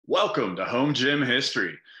Welcome to Home Gym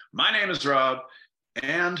History. My name is Rob,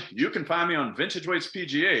 and you can find me on Vintage Weights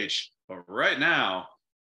PGH. But right now,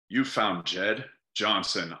 you found Jedd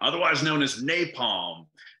Johnson, otherwise known as Napalm,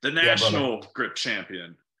 the national grip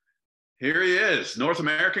champion. Here he is, North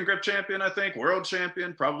American grip champion, I think, world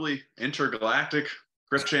champion, probably intergalactic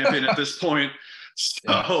grip champion at this point.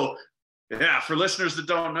 So, yeah, for listeners that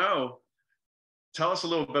don't know, tell us a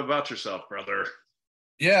little bit about yourself, brother.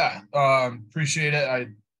 Yeah, appreciate it. I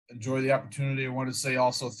enjoy the opportunity. I want to say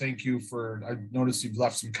also thank you for, I noticed you've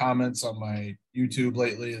left some comments on my YouTube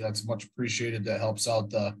lately. That's much appreciated. That helps out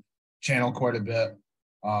the channel quite a bit.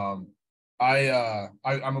 I'm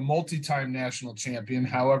a multi-time national champion.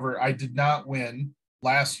 However, I did not win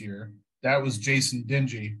last year. That was Jason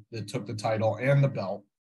Dingy that took the title and the belt.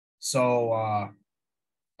 So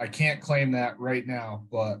I can't claim that right now,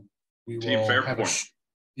 but we will have a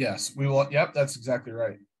yes, we will. Yep, that's exactly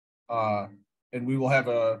right. And we will have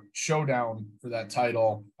a showdown for that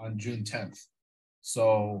title on June 10th.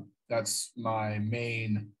 So that's my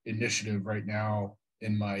main initiative right now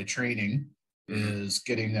in my training is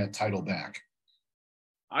getting that title back.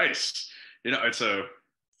 Nice. You know, it's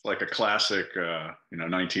like a classic,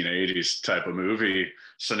 1980s type of movie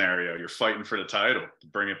scenario. You're fighting for the title to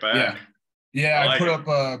bring it back. Yeah. I put up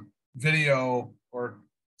a video or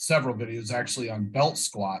several videos actually on belt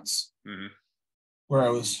squats where I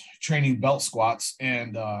was training belt squats,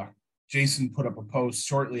 and Jason put up a post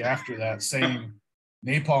shortly after that saying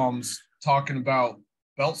Napalm's talking about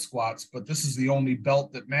belt squats, but this is the only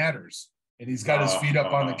belt that matters. And he's got his feet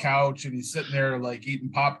up on the couch and he's sitting there like eating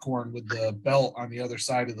popcorn with the belt on the other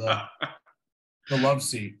side of the love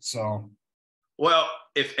seat. So, well,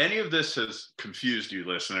 if any of this has confused you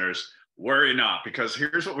listeners, worry not, because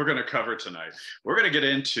here's what we're going to cover tonight. We're going to get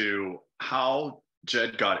into how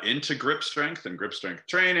Jedd got into grip strength and grip strength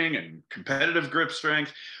training and competitive grip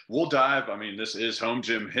strength. We'll dive, this is home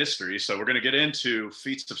gym history, so we're going to get into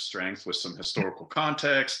feats of strength with some historical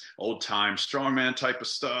context, old time strongman type of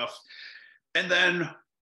stuff. And then,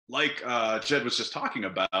 like Jedd was just talking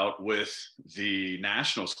about with the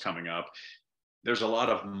nationals coming up, there's a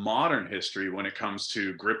lot of modern history when it comes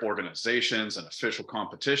to grip organizations and official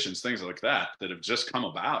competitions, things like that have just come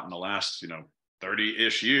about in the last,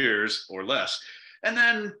 30-ish years or less. And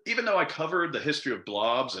then even though I covered the history of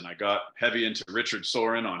blobs and I got heavy into Richard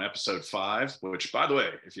Soren on episode 5, which, by the way,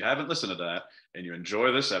 if you haven't listened to that and you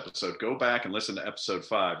enjoy this episode, go back and listen to episode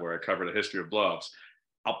 5 where I cover the history of blobs.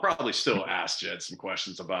 I'll probably still ask Jedd some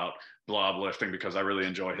questions about blob lifting because I really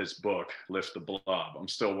enjoy his book, Lift the Blob. I'm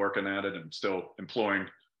still working at it and still employing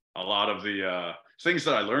a lot of the things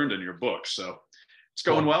that I learned in your book. So it's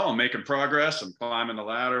going well. I'm making progress. I'm climbing the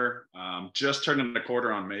ladder. Just turning the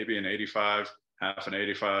quarter on maybe an 85, half an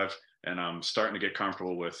 85, and I'm starting to get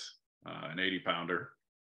comfortable with an 80-pounder.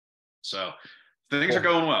 So things are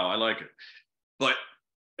going well. I like it. But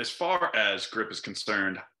as far as grip is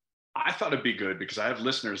concerned, I thought it'd be good because I have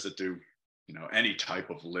listeners that do, any type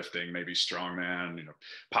of lifting, maybe strongman,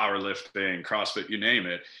 powerlifting, CrossFit, you name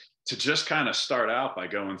it, to just kind of start out by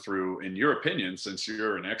going through, in your opinion, since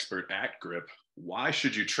you're an expert at grip, why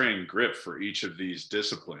should you train grip for each of these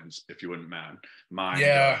disciplines, if you wouldn't mind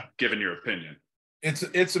giving your opinion?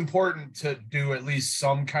 It's important to do at least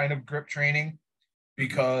some kind of grip training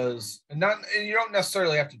because you don't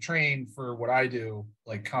necessarily have to train for what I do,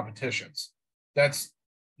 like competitions. That's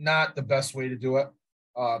not the best way to do it.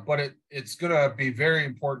 But it's going to be very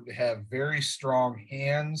important to have very strong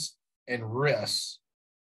hands and wrists.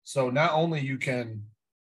 So not only you can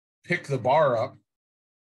pick the bar up,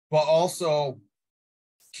 but also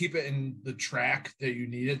keep it in the track that you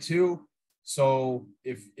need it to. So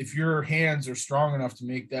if your hands are strong enough to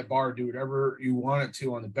make that bar do whatever you want it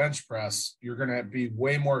to on the bench press, you're going to be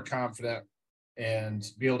way more confident and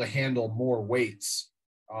be able to handle more weights.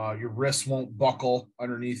 Your wrists won't buckle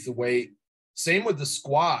underneath the weight. Same with the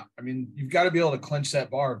squat. You've got to be able to clench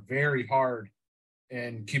that bar very hard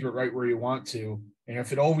and keep it right where you want to. And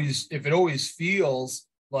if it always feels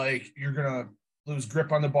like you're going to lose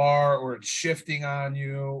grip on the bar or it's shifting on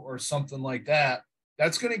you or something like that,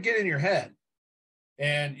 that's going to get in your head.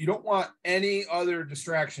 And you don't want any other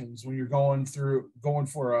distractions when you're going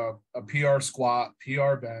for a PR squat,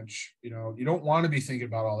 PR bench. You don't want to be thinking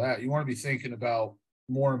about all that. You want to be thinking about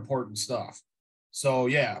more important stuff. So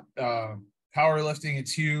powerlifting,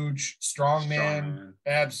 it's huge. Strongman,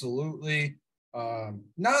 absolutely.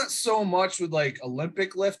 Not so much with like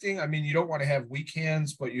Olympic lifting. You don't want to have weak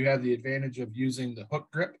hands, but you have the advantage of using the hook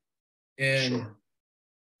grip in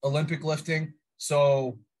Olympic lifting.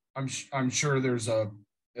 So I'm sure there's at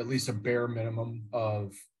least a bare minimum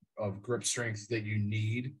of grip strength that you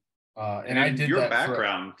need And I did your that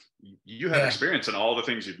background, you have experience in all the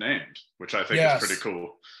things you've named, which I think is pretty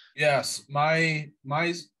cool. Yes. My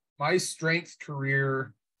strength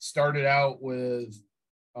career started out with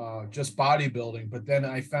just bodybuilding, but then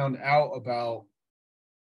I found out about,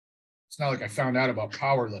 it's not like I found out about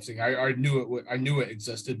powerlifting. I knew it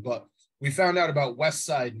existed, but we found out about West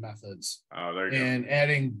Side methods and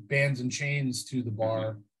adding bands and chains to the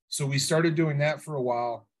bar. So we started doing that for a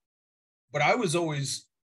while, but I was always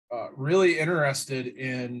really interested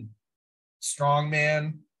in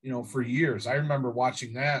strongman, for years. I remember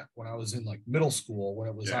watching that when I was in like middle school when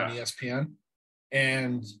it was on ESPN,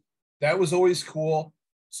 and that was always cool.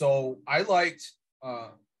 So I liked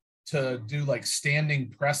to do like standing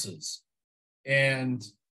presses. And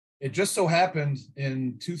it just so happened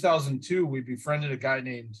in 2002, we befriended a guy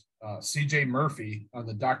named CJ Murphy on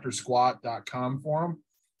the drsquat.com forum.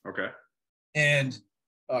 Okay. And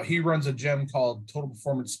he runs a gym called Total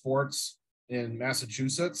Performance Sports in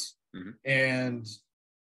Massachusetts. And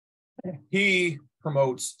he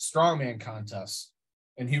promotes strongman contests.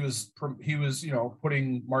 And he was,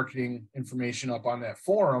 putting marketing information up on that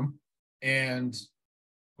forum. And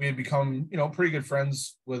we had become, pretty good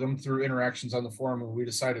friends with him through interactions on the forum, and we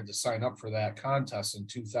decided to sign up for that contest in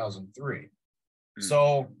 2003.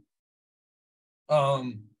 So,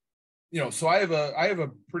 so I have a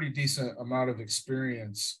pretty decent amount of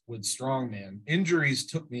experience with strongman. Injuries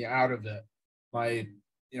took me out of it. I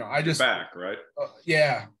just back, right?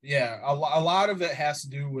 Yeah. A lot of it has to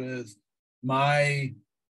do with my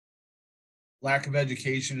lack of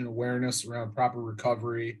education and awareness around proper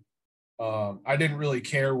recovery. I didn't really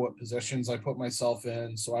care what positions I put myself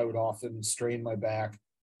in, so I would often strain my back.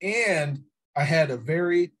 And I had a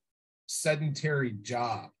very sedentary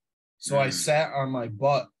job. So I sat on my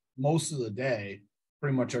butt most of the day,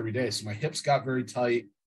 pretty much every day. So my hips got very tight,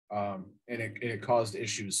 and it caused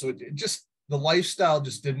issues. So it just, the lifestyle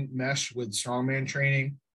just didn't mesh with strongman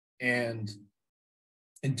training. And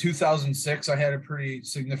in 2006, I had a pretty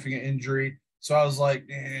significant injury. So I was like,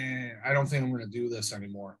 I don't think I'm going to do this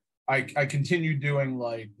anymore. I continued doing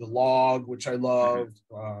like the log, which I loved,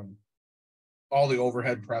 all the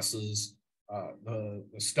overhead presses, the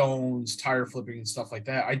stones, tire flipping and stuff like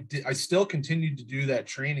that. I still continued to do that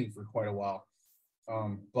training for quite a while.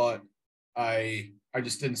 But I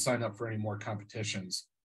just didn't sign up for any more competitions.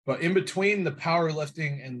 But in between the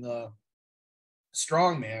powerlifting and the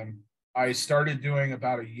strongman, I started doing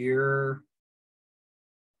about a year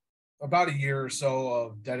or so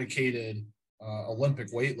of dedicated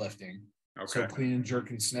Olympic weightlifting. Okay. So clean and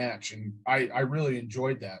jerk and snatch. And I really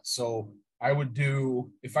enjoyed that. So I would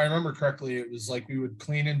do, if I remember correctly, it was like we would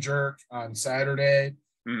clean and jerk on Saturday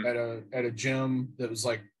at a gym that was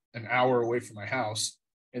like an hour away from my house.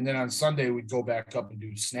 And then on Sunday, we'd go back up and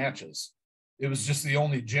do snatches. It was just the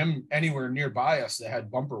only gym anywhere nearby us that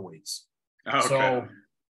had bumper weights. Okay. So,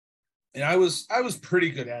 and I was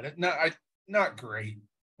pretty good at it. Not great,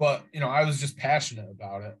 but I was just passionate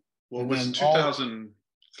about it. Well, was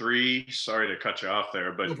 2003, sorry to cut you off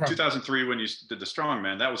there, but 2003 when you did the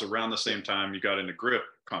strongman, that was around the same time you got into grip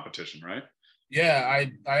competition, right? Yeah,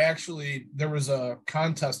 I actually, there was a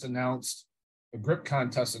grip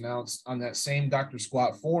contest announced on that same Dr.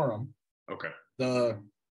 Squat forum. Okay. The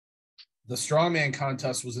strongman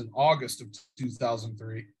contest was in August of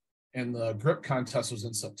 2003, and the grip contest was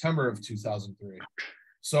in September of 2003.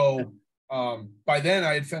 So by then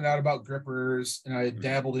I had found out about grippers, and I had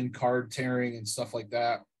dabbled in card tearing and stuff like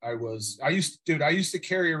that. I used to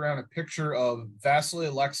carry around a picture of Vasily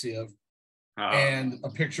Alexiev and a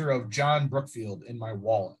picture of John Brookfield in my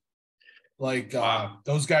wallet. Like,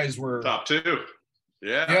 those guys were top two.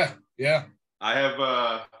 Yeah. I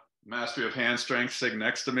have Mastery of Hand Strength sitting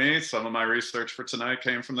next to me. Some of my research for tonight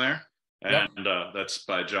came from there. And that's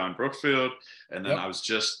by John Brookfield. And then I was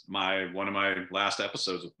just one of my last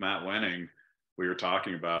episodes with Matt Wenning, we were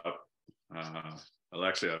talking about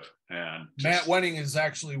Alexiev. And Matt Wenning is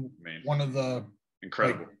actually one of the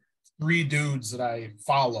incredible 3 dudes that I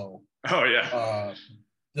follow. Oh yeah.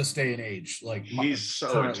 This day and age. Like, he's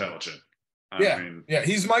so intelligent. I mean,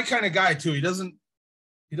 he's my kind of guy too. He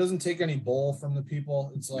doesn't take any bull from the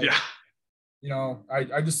people. It's like,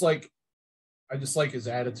 I just like his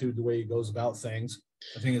attitude, the way he goes about things.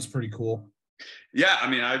 I think it's pretty cool. Yeah, I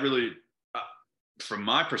mean, I really, from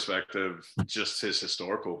my perspective, just his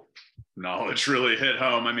historical knowledge really hit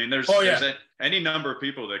home. I mean, there's any number of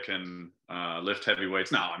people that can lift heavy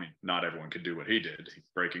weights. Now, I mean, not everyone could do what he did,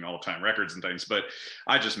 breaking all-time records and things, but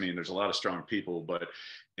I just mean there's a lot of strong people, but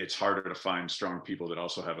it's harder to find strong people that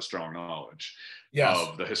also have a strong knowledge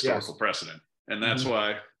of the historical precedent. And that's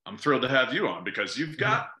why I'm thrilled to have you on, because you've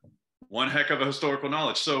got one heck of a historical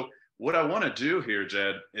knowledge. So what I want to do here,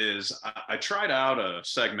 Jedd, is I tried out a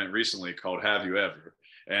segment recently called Have You Ever?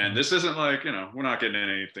 And this isn't like, we're not getting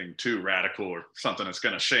anything too radical or something that's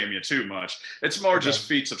going to shame you too much. It's more just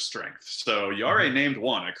feats of strength. So you already named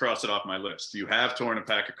one. I crossed it off my list. You have torn a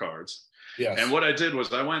pack of cards. Yes. And what I did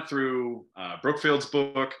was I went through Brookfield's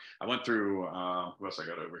book. I went through, what else I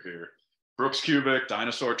got over here? Brooks Kubick,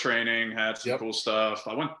 Dinosaur training, had some cool stuff.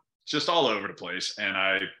 I went just all over the place, and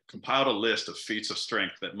I compiled a list of feats of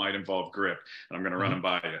strength that might involve grip, and I'm going to run them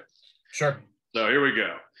by you. Sure. So here we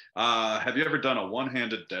go. Have you ever done a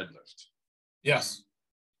one-handed deadlift? Yes.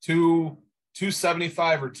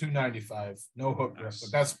 275 or 295, no hook grip,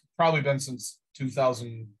 but that's probably been since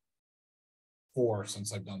 2004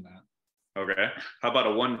 since I've done that. Okay. How about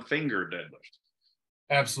a one-finger deadlift?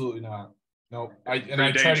 Absolutely not. Nope. I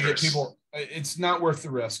dangerous. try to get people. It's not worth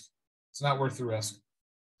the risk. It's not worth the risk.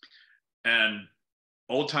 And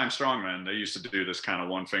old-time strongmen, they used to do this kind of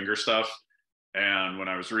one-finger stuff. And when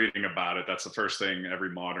I was reading about it, that's the first thing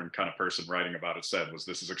every modern kind of person writing about it said was,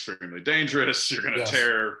 this is extremely dangerous. You're going to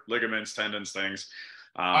tear ligaments, tendons, things.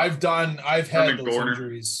 I've had those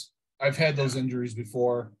injuries. I've had those injuries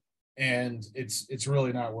before, and it's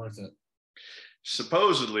really not worth it.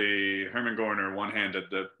 Supposedly, Herman Gorner one-handed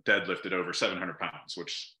deadlifted over 700 pounds,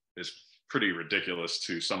 which is pretty ridiculous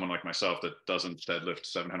to someone like myself that doesn't deadlift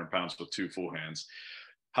 700 pounds with two full hands.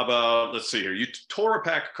 How about, let's see here, you tore a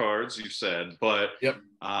pack of cards, you said, but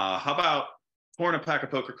how about torn a pack of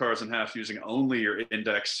poker cards in half using only your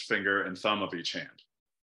index finger and thumb of each hand?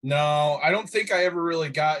 No, I don't think I ever really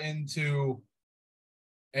got into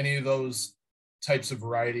any of those types of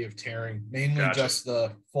variety of tearing, mainly just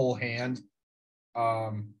the full hand.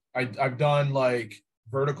 I've done like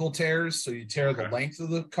vertical tears, so you tear the length of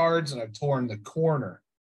the cards, and I've torn the corner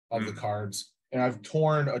of the cards, and I've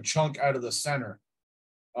torn a chunk out of the center.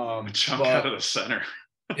 A chunk out of the center.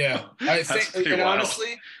 Yeah, I think, and wild.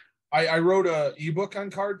 Honestly, I wrote a ebook on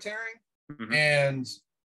card tearing, and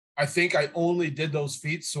I think I only did those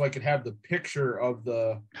feats so I could have the picture of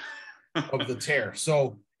the tear.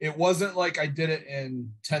 So it wasn't like I did it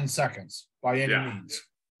in 10 seconds by any means,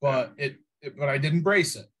 but but I didn't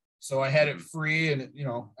brace it. So I had it free, and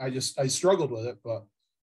I struggled with it, but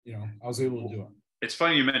I was able to do it. It's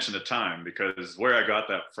funny you mentioned the time, because where I got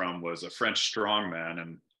that from was a French strongman,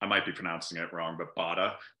 and I might be pronouncing it wrong, but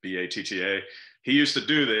Batta, B-A-T-T-A. He used to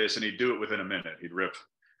do this, and he'd do it within a minute. He'd rip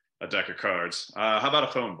a deck of cards. How about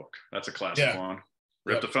a phone book? That's a classic one.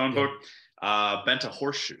 Ripped a phone book. Bent a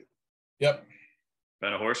horseshoe. Yep.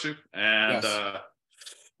 Bent a horseshoe. And,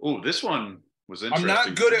 this one was interesting. I'm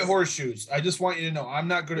not good at horseshoes. I just want you to know I'm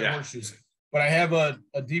not good at horseshoes. But I have a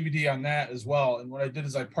DVD on that as well. And what I did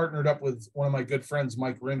is I partnered up with one of my good friends,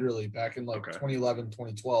 Mike Rinderly, back in 2011,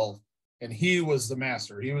 2012. And he was the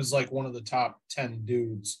master. He was like one of the top 10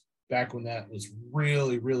 dudes back when that was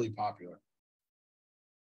really, really popular.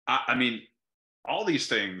 I mean, all these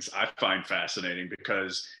things I find fascinating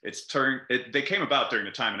because they came about during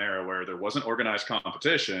a time and era where there wasn't organized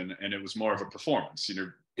competition, and it was more of a performance.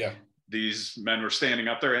 These men were standing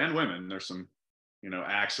up there, and women. There's some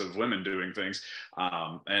acts of women doing things,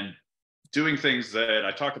 and doing things that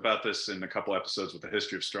I talked about this in a couple episodes with the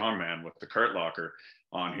history of strongman with the Kurt Locker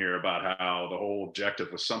on here, about how the whole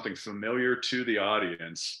objective was something familiar to the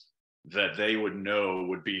audience that they would know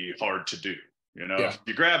would be hard to do. If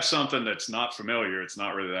you grab something that's not familiar, it's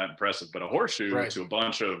not really that impressive, but a horseshoe to a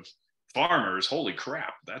bunch of farmers, holy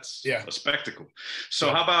crap, that's a spectacle.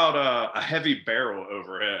 So how about a heavy barrel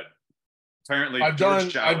overhead? Apparently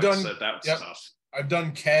George Jowett said that was tough. I've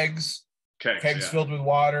done kegs filled with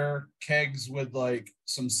water, kegs with like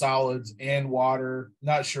some solids and water.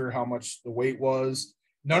 Not sure how much the weight was.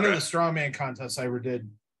 None of the strongman contests I ever did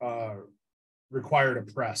required a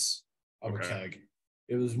press of a keg.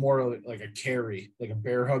 It was more like a carry, like a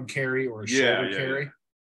bear hug carry or a shoulder carry.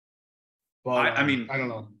 But I mean, I don't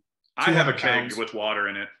know. I have a keg with water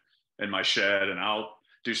in it in my shed, and I'll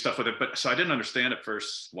do stuff with it. But so I didn't understand at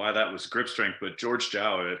first why that was grip strength. But George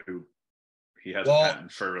Jowett, who he has a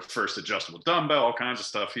patent for a first adjustable dumbbell, all kinds of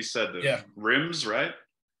stuff. He said the rims, right?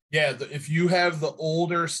 Yeah, if you have the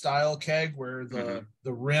older style keg where the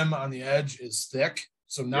rim on the edge is thick,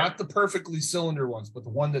 so not the perfectly cylinder ones, but the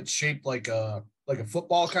one that's shaped like a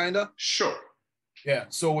football kind of. Sure. Yeah.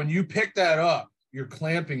 So when you pick that up, you're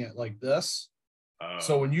clamping it like this.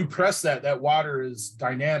 So when you press that water is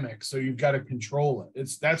dynamic. So you've got to control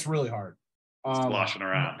it. That's really hard. Sloshing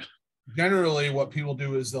around. Generally, what people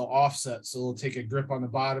do is they'll offset. So they'll take a grip on the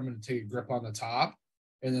bottom and take a grip on the top.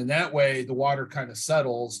 And then that way the water kind of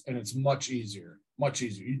settles, and it's much easier. Much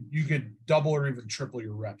easier. You could double or even triple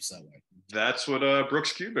your reps that way. That's what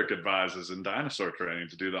Brooks Kubick advises in Dinosaur training,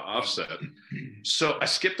 to do the offset. So I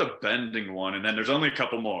skipped a bending one, and then there's only a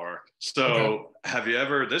couple more. So Okay. have you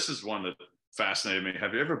ever, this is one that fascinated me.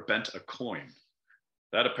 Have you ever bent a coin?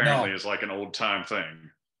 That apparently No, is like an old time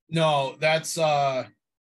thing. no, that's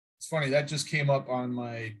it's funny. That just came up on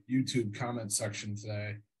my YouTube comment section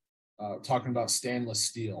today, talking about stainless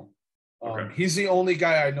steel. Okay. He's the only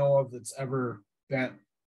guy I know of that's ever bent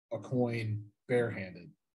a coin barehanded.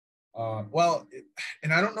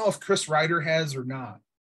 And I don't know if Chris Ryder has or not.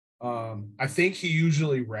 I think he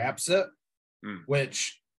usually wraps it,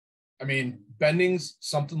 which, I mean, bending's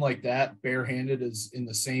something like that barehanded is in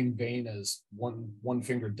the same vein as one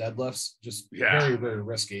finger deadlifts, just very, very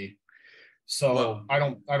risky. So Well, I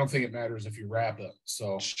don't think it matters if you wrap it.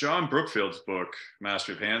 So John Brookfield's book,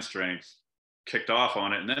 Mastery of Hand Strength, kicked off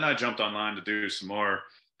on it. And then I jumped online to do some more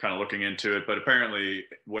kind of looking into it. But apparently,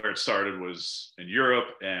 where it started was in Europe,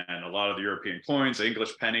 and a lot of the European coins,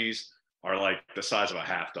 English pennies, are like the size of a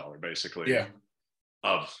 $50, basically, yeah,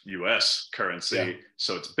 of US currency. yeah,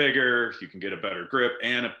 So it's bigger, you can get a better grip.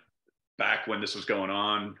 And back when this was going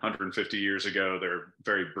on 150 years ago, they're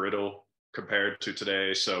very brittle compared to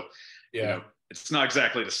today. So, yeah, it's not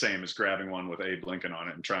exactly the same as grabbing one with Abe Lincoln on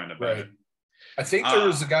it and trying to bend right. it. I think there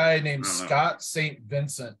was a guy named I don't know. Scott St.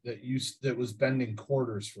 Vincent that was bending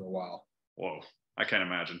quarters for a while. Whoa, I can't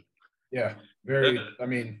imagine. Yeah, very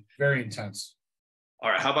intense. All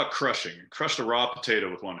right, how about crushing? Crushed a raw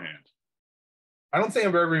potato with one hand. I don't think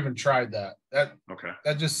I've ever even tried that. Okay.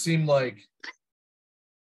 That just seemed like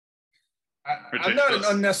I'm not an Ridiculous.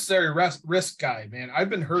 unnecessary risk guy, man. I've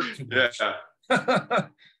been hurt too much. Yeah.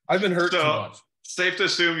 I've been hurt too much. Safe to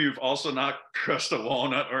assume you've also not crushed a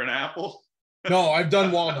walnut or an apple. No, I've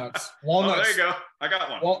done walnuts. Walnuts. Oh, there you go. I got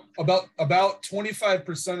one. Well, about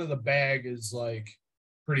 25% of the bag is like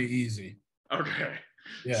pretty easy. Okay.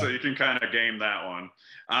 Yeah. So you can kind of game that one.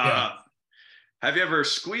 Yeah. Have you ever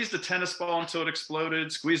squeezed a tennis ball until it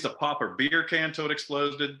exploded? Squeezed a pop or beer can until it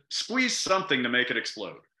exploded? Squeeze something to make it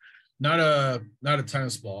explode. Not a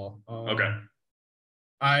tennis ball. Okay.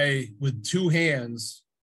 I, with two hands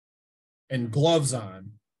and gloves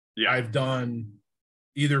on, Yeah. I've done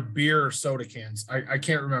either beer or soda cans. I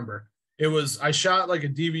can't remember. I shot like a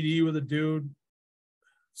DVD with a dude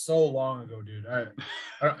so long ago, dude.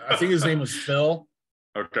 I think his name was Phil.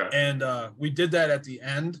 Okay. And we did that at the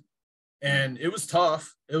end, and it was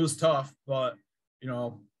tough. It was tough, but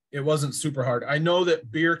it wasn't super hard. I know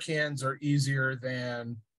that beer cans are easier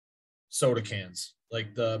than soda cans.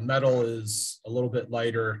 Like the metal is a little bit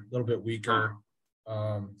lighter, a little bit weaker.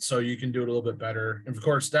 So you can do it a little bit better. And of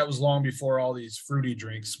course, that was long before all these fruity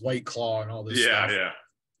drinks, White Claw and all this stuff. Yeah.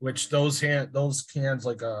 Which those cans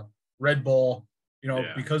like a Red Bull,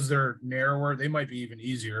 because they're narrower, they might be even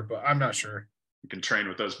easier, but I'm not sure. You can train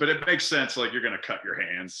with those, but it makes sense. Like you're going to cut your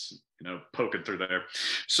hands, poking through there.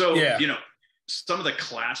 So, some of the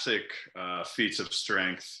classic feats of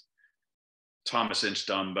strength, Thomas Inch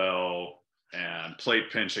dumbbell and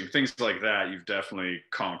plate pinching, things like that, you've definitely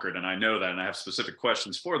conquered. And I know that, and I have specific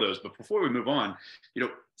questions for those. But before we move on,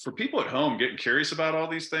 for people at home getting curious about all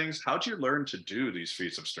these things, how'd you learn to do these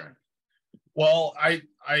feats of strength? Well,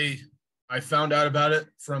 I found out about it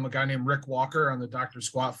from a guy named Rick Walker on the Dr.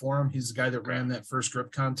 Squat forum. He's the guy that ran that first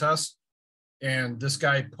grip contest. And this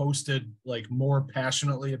guy posted like more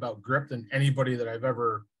passionately about grip than anybody that I've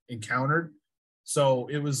ever encountered. So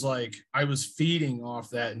it was like I was feeding off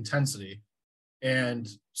that intensity. And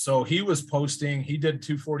so he was posting, he did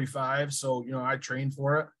 245. So, I trained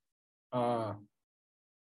for it. I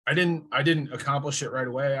didn't accomplish it right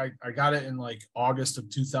away. I got it in like August of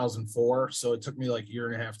 2004. So it took me like a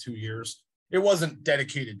year and a half, 2 years. It wasn't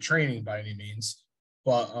dedicated training by any means,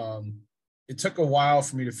 but it took a while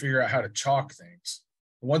for me to figure out how to chalk things.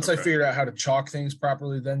 Once I figured out how to chalk things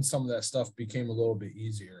properly, then some of that stuff became a little bit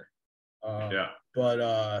easier.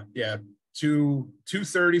 But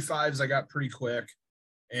 235s I got pretty quick,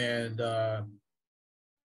 and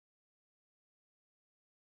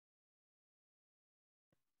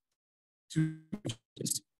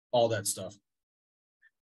all that stuff.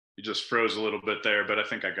 You just froze a little bit there, but I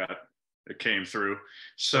think it came through.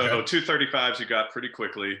 So 235s you got pretty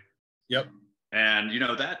quickly. Yep. And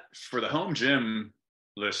that for the home gym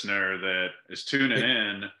listener that is tuning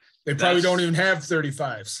in, they probably don't even have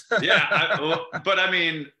 35s. but I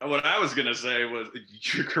mean, what I was going to say was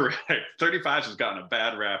you're correct. 35s has gotten a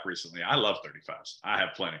bad rap recently. I love 35s. I have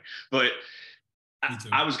plenty. But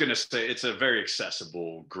I was going to say it's a very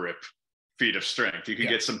accessible grip feat of strength. You can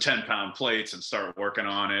get some 10-pound plates and start working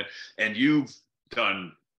on it. And you've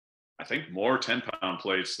done, I think, more 10-pound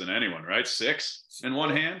plates than anyone, right? 6 in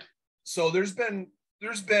one hand. So there's been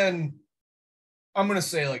I'm going to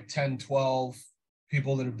say like 10, 12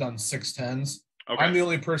 people that have done 610s. Okay. I'm the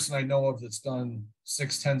only person I know of that's done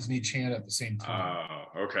 610s in each hand at the same time.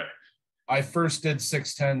 Okay. I first did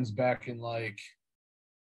 610s back in like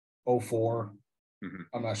 04. Mm-hmm.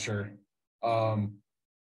 I'm not sure. And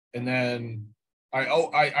then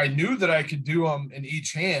I knew that I could do them in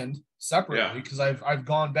each hand separately because I've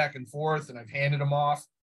gone back and forth and I've handed them off,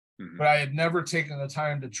 but I had never taken the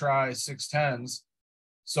time to try 610s.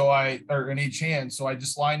 Or in each hand. So I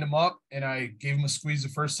just lined them up and I gave them a squeeze the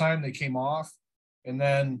first time. They came off. And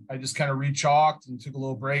then I just kind of re-chalked and took a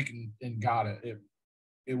little break and got it.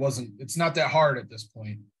 It's not that hard at this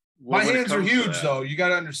point. Well, my hands are huge though. You got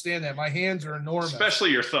to understand that. My hands are enormous.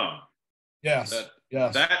 Especially your thumb. Yes.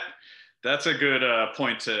 Yes. That's a good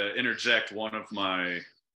point to interject one of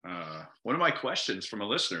my questions from a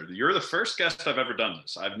listener. You're the first guest I've ever done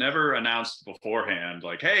this. I've never announced beforehand,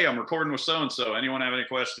 like, hey, I'm recording with so-and-so. Anyone have any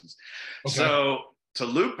questions? Okay. So to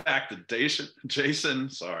loop back to Jason,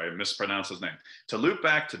 sorry, I mispronounced his name. To loop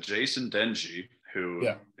back to Jason Denji, who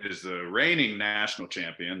is the reigning national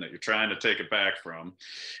champion that you're trying to take it back from.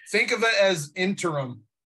 Think of it as interim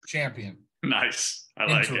champion. Nice. I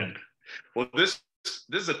like it. Well, this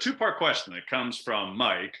is a two-part question that comes from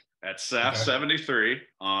Mike at Saf73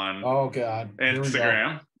 on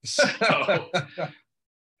Instagram. So,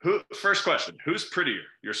 first question, who's prettier,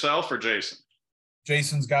 yourself or Jason?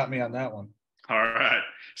 Jason's got me on that one. All right.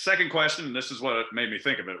 Second question, and this is what made me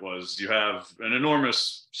think of it, was you have an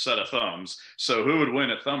enormous set of thumbs. So who would win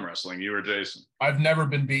at thumb wrestling, you or Jason? I've never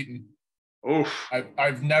been beaten. Oof.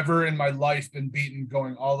 I've never in my life been beaten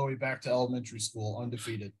going all the way back to elementary school,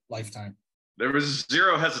 undefeated, lifetime. There was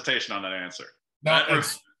zero hesitation on that answer. No,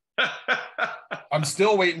 I'm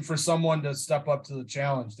still waiting for someone to step up to the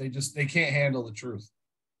challenge. They can't handle the truth.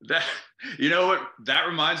 You know what? That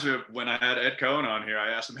reminds me of when I had Ed Cohen on here. I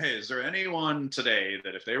asked him, hey, is there anyone today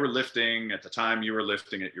that if they were lifting at the time you were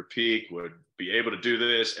lifting at your peak would be able to do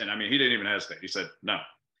this? And I mean, he didn't even hesitate. He said, no.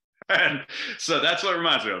 And so that's what it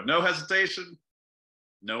reminds me of. No hesitation.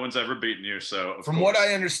 No one's ever beaten you. So from what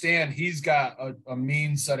I understand, he's got a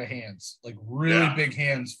mean set of hands, like really big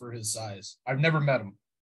hands for his size. I've never met him.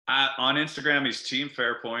 On Instagram, he's Team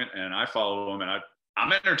Fairpoint, and I follow him, and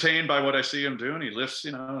I'm entertained by what I see him doing. He lifts,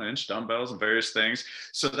 inch dumbbells and various things.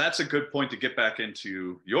 So that's a good point to get back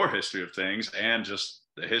into your history of things and just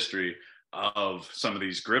the history of some of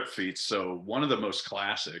these grip feats. So one of the most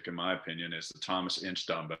classic, in my opinion, is the Thomas Inch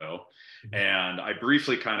dumbbell. And I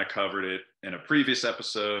briefly kind of covered it in a previous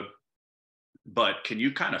episode, but can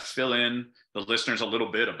you kind of fill in the listeners a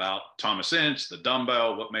little bit about Thomas Inch, the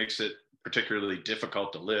dumbbell, what makes it particularly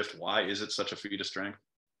difficult to lift? Why is it such a feat of strength?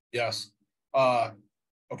 Yes.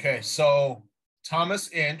 Okay. So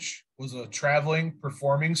Thomas Inch was a traveling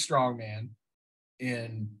performing strongman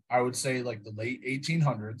in, I would say, like the late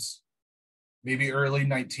 1800s, maybe early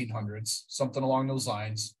 1900s, something along those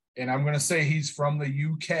lines. And I'm going to say he's from the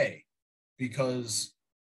UK because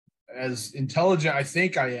as intelligent I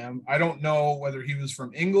think I am, I don't know whether he was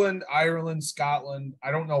from England, Ireland, Scotland.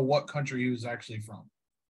 I don't know what country he was actually from.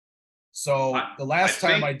 So the last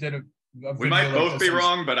time I did a video, we might both be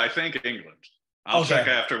wrong, but I think England. I'll check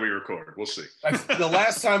after we record. We'll see. The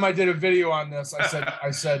last time I did a video on this,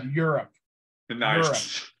 I said Europe. Nice. Europe.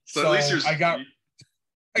 So at least I got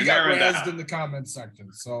razzed in the comments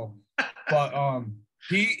section. So, but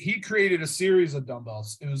he created a series of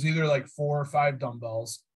dumbbells. It was either like 4 or 5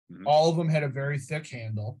 dumbbells. Mm-hmm. All of them had a very thick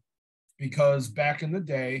handle because back in the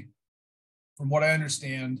day, from what I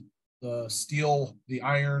understand, the steel, the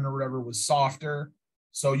iron or whatever was softer.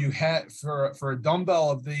 So you had for a dumbbell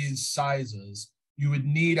of these sizes, you would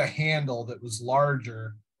need a handle that was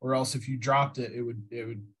larger, or else if you dropped it, it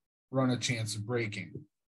would run a chance of breaking.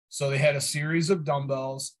 So they had a series of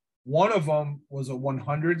dumbbells. One of them was a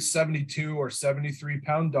 172 or 73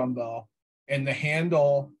 pound dumbbell, and the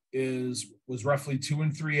handle was roughly 2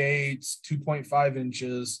 3/8, 2.5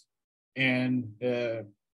 inches, and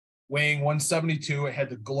weighing 172. It had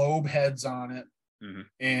the globe heads on it. Mm-hmm.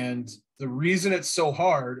 And the reason it's so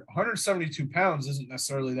hard, 172 pounds isn't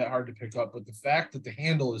necessarily that hard to pick up, but the fact that the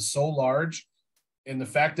handle is so large and the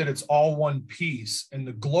fact that it's all one piece and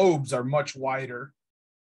the globes are much wider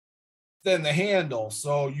than the handle.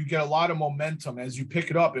 So you get a lot of momentum. As you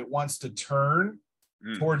pick it up, it wants to turn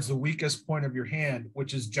towards the weakest point of your hand,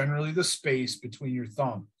 which is generally the space between your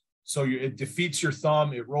thumb. So it defeats your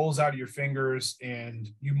thumb, it rolls out of your fingers, and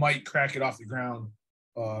you might crack it off the ground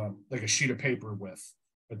like a sheet of paper with.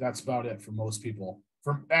 But that's about it for most people.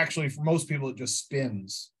 For most people, it just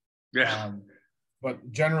spins. Yeah.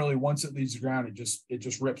 But generally, once it leaves the ground, it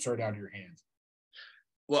just rips right out of your hand.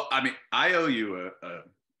 Well, I mean, I owe you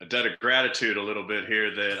a debt of gratitude a little bit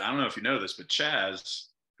here that I don't know if you know this, but Chaz,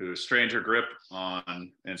 who's Stranger Grip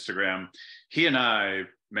on Instagram, he and I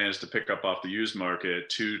managed to pick up off the used market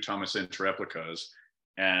 2 Thomas Inch replicas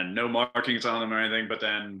and no markings on them or anything. But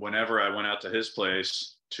then whenever I went out to his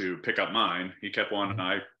place to pick up mine, he kept one and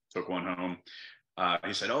I took one home.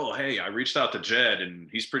 He said, oh, hey, I reached out to Jedd and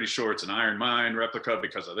he's pretty sure it's an Iron Mine replica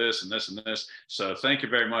because of this and this and this. So thank you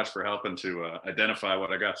very much for helping to identify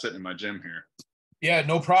what I got sitting in my gym here. Yeah,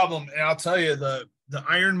 no problem. And I'll tell you, the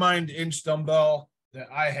Iron Mind inch dumbbell that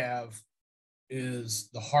I have is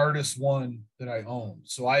the hardest one that I own.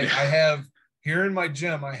 So I have here in my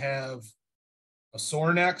gym, I have a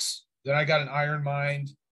Sornex, then I got an Iron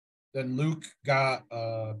Mind, then Luke got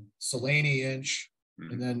a Selene inch,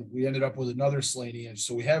 and then we ended up with another Selene inch.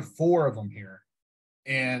 So we have 4 of them here.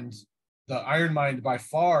 And the Iron Mind by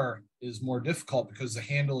far is more difficult because the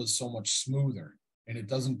handle is so much smoother and it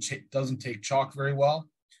doesn't take chalk very well.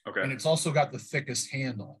 Okay. And it's also got the thickest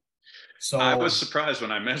handle. So I was surprised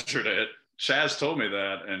when I measured it. Chaz told me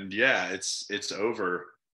that, and yeah, it's over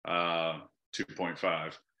 2.5.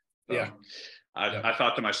 So yeah. I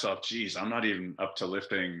thought to myself, geez, I'm not even up to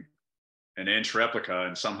lifting an inch replica,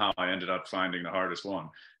 and somehow I ended up finding the hardest one.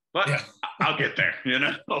 But yeah. I'll get there, you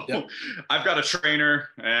know. Yeah. I've got a trainer,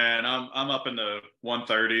 and I'm up in the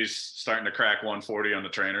 130s, starting to crack 140 on the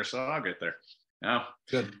trainer, so I'll get there. You know,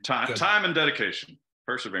 good time and dedication,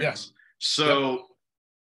 perseverance. Yeah. So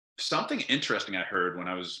something interesting I heard when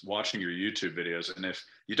I was watching your YouTube videos, and if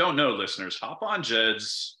you don't know, listeners, hop on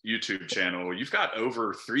Jedd's YouTube channel. You've got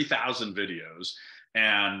over 3,000 videos,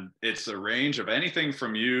 and it's a range of anything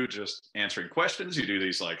from you just answering questions. You do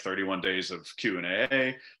these like 31 days of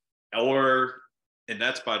Q&A, and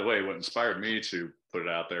that's, by the way, what inspired me to put it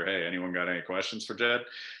out there. Hey, anyone got any questions for Jedd?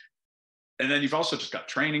 And then you've also just got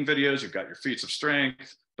training videos. You've got your feats of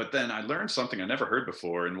strength. But then I learned something I never heard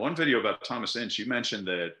before. In one video about Thomas Inch, you mentioned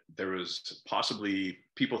that there was possibly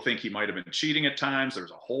people think he might have been cheating at times. There's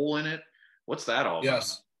a hole in it. What's that all about?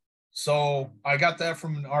 Yes. So I got that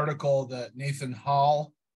from an article that Nathan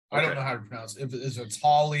Hall, I don't know how to pronounce it. If it's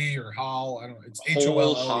Hawley or Hall, I don't know. It's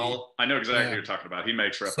H-O-L-L-E. I know exactly what you're talking about. He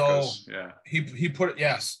makes replicas. So he put it,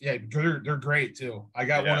 yes. Yeah, they're great too. I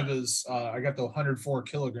got one of his, I got the 104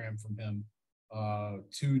 kilogram from him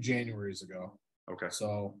 2 Januaries ago. Okay.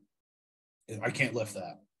 So I can't lift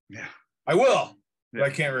that. Yeah. I will, but I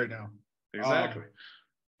can't right now. Exactly.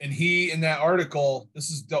 And he, in that article, this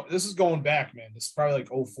is going back, man. This is probably like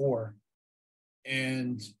 2004.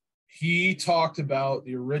 And he talked about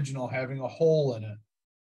the original having a hole in it.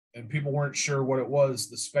 And people weren't sure what it was.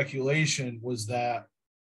 The speculation was that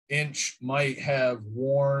Inch might have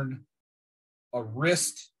worn a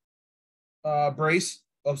wrist brace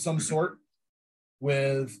of some sort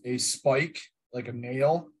with a spike, like a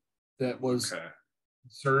nail that was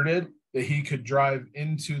inserted, that he could drive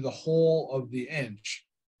into the hole of the inch.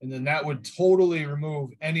 And then that would totally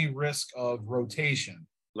remove any risk of rotation.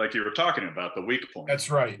 Like you were talking about, the weak point. That's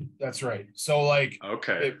right. So like,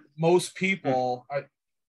 most people,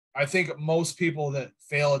 I think most people that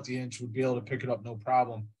fail at the inch would be able to pick it up no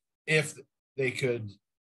problem if they could,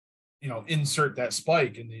 insert that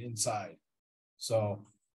spike in the inside. So,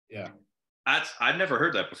 yeah. I'd never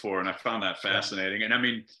heard that before, and I found that fascinating. And I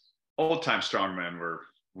mean, old time strongmen were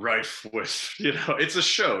rife with, it's a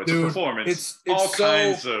show, it's a performance, it's all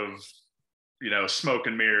kinds of, smoke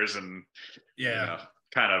and mirrors and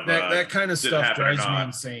kind of that kind of stuff drives me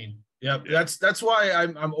insane. Yep. Yeah. That's why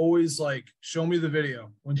I'm always like, show me the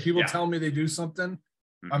video. When people tell me they do something,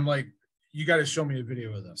 I'm like, you got to show me a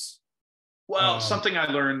video of this. Well, something I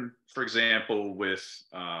learned, for example, with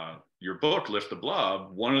your book, Lift the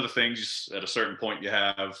Blob, one of the things at a certain point you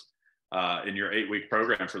have in your 8-week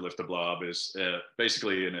program for Lift the Blob is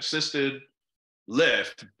basically an assisted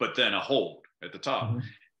lift, but then a hold at the top.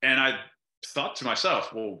 And I thought to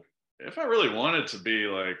myself, well, if I really wanted to be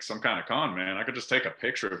like some kind of con man, I could just take a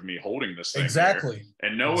picture of me holding this thing. Exactly.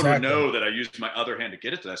 And no one would know that I used my other hand to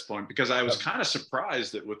get it to this point, because I was kind of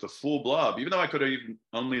surprised that with the full blob, even though I could have even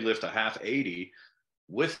only lift a half 80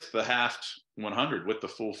 with the half 100 with the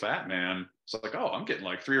full fat man, it's like, oh, I'm getting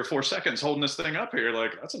like 3 or 4 seconds holding this thing up here.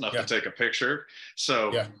 Like, that's enough to take a picture.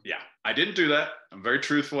 So I didn't do that. I'm very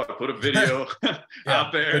truthful. I put a video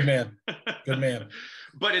out there. Good man.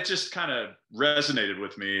 But it just kind of resonated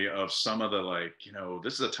with me of some of the, like,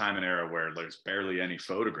 this is a time and era where there's barely any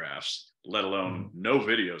photographs, let alone no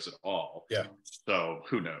videos at all. Yeah. So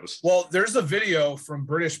who knows? Well, there's a video from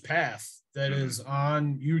British Path that is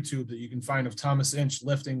on YouTube that you can find of Thomas Inch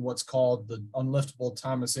lifting what's called the unliftable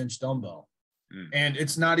Thomas Inch dumbbell. And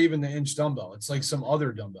it's not even the inch dumbbell. It's like some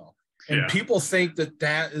other dumbbell. And people think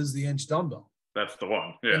that is the inch dumbbell. That's the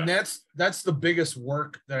one. Yeah. And that's the biggest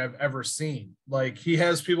work that I've ever seen. Like he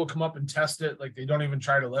has people come up and test it, like they don't even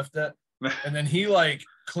try to lift it. And then he like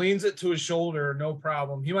cleans it to his shoulder, no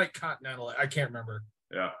problem. He might continental it. I can't remember.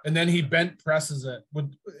 Yeah. And then he bent presses it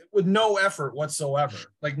with no effort whatsoever,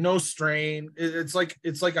 like no strain. It's like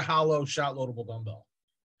a hollow shot loadable dumbbell.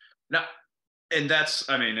 Now, and that's,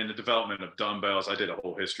 I mean, in the development of dumbbells, I did a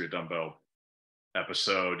whole history of dumbbell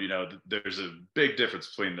episode. You know, there's a big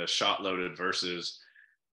difference between the shot loaded versus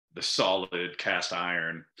the solid cast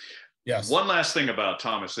iron. Yes. One last thing about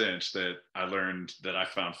Thomas Inch that I learned that I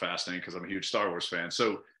found fascinating because I'm a huge Star Wars fan.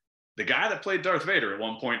 So the guy that played Darth Vader at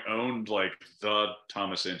one point owned like the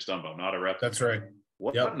Thomas Inch dumbbell, not a replica. That's right.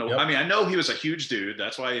 What? Yep. I mean, I know he was a huge dude.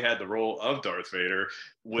 That's why he had the role of Darth Vader.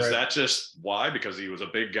 Was that just why? Because he was a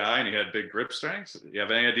big guy and he had big grip strength? Do you have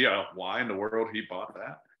any idea why in the world he bought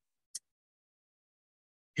that?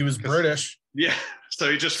 He was British. Yeah. So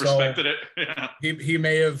he just respected it. Yeah. He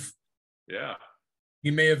may have. Yeah. He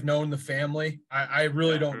may have known the family. I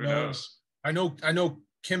really don't know. Knows? I know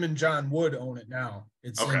Kim and John Wood own it now.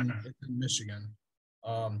 It's in Michigan.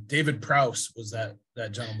 David Prowse was that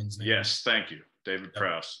gentleman's name. Yes, thank you. David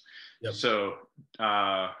Prowse. Yep. So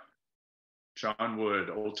John Wood,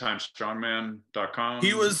 oldtimestrongman.com.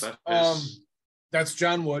 He was that's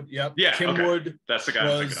John Wood. Yep. Yeah. Kim Wood. That's the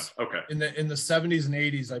guy I'm thinking of. Okay. In the 70s and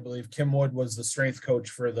 80s, I believe Kim Wood was the strength coach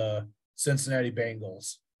for the Cincinnati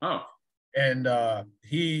Bengals. Oh. And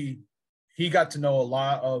he got to know a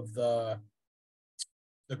lot of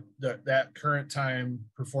that current time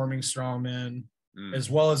performing strongmen, as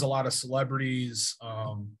well as a lot of celebrities,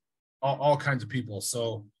 all kinds of people.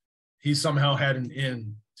 So he somehow had an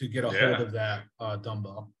in to get a hold of that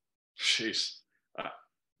dumbbell. Jeez,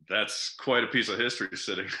 that's quite a piece of history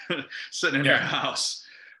sitting in your house.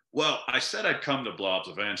 Well, I said I'd come to blobs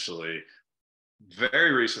eventually.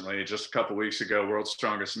 Very recently, just a couple weeks ago, World's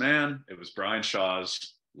Strongest Man. It was Brian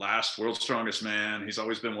Shaw's last World's Strongest Man. He's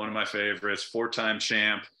always been one of my favorites, 4-time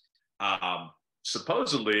champ.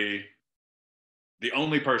 Supposedly, the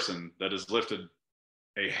only person that has lifted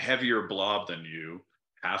a heavier blob than you,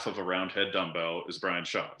 half of a round head dumbbell, is Brian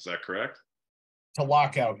Shaw. Is that correct? To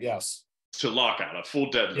lockout, yes. To lockout, a full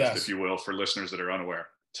deadlift, if you will, for listeners that are unaware.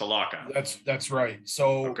 To lockout. That's right.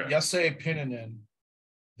 So Jesse Pinonen,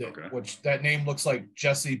 which that name looks like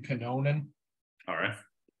Jesse Pinonen. All right.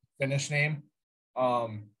 Finnish name.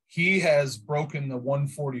 He has broken the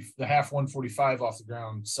half 145 off the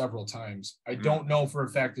ground several times. I don't know for a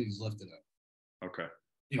fact that he's lifted it. Okay.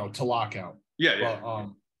 To lockout. Yeah. But,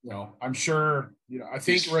 I'm sure, I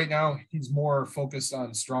think right now he's more focused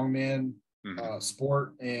on strongman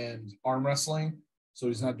sport and arm wrestling. So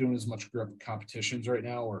he's not doing as much grip competitions right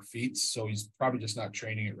now or feats. So he's probably just not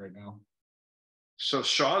training it right now. So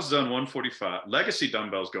Shaw's done 145. Legacy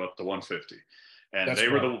dumbbells go up to 150. And they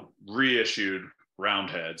were the reissued round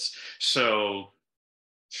heads. So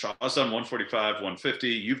Shaw's done 145, 150.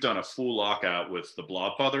 You've done a full lockout with the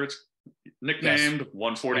Blob Father. It's nicknamed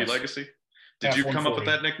 140 Legacy. Did you come up with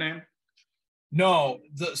that nickname? No.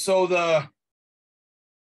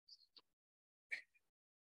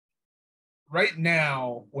 Right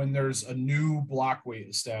now, when there's a new block weight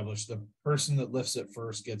established, the person that lifts it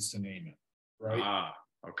first gets to name it. Right. Ah,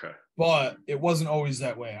 okay. But it wasn't always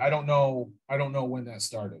that way. I don't know when that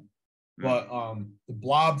started. But the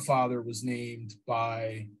Blob Father was named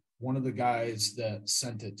by one of the guys that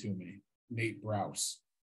sent it to me, Nate Browse.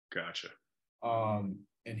 Gotcha.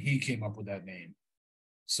 And he came up with that name.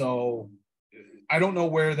 So I don't know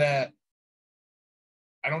where that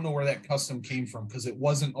custom came from, because it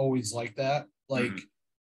wasn't always like that. One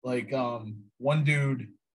dude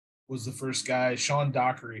was the first guy, Sean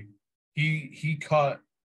Dockery. He cut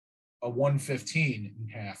a 115 in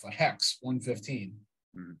half, a hex 115.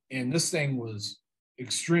 And this thing was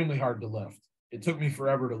extremely hard to lift. It took me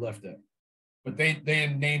forever to lift it. But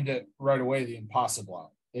they named it right away the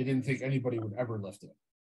Impossible. They didn't think anybody would ever lift it.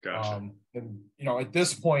 Gotcha. And at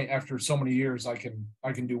this point, after so many years, I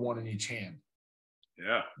can do one in each hand.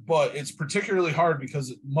 Yeah. But it's particularly hard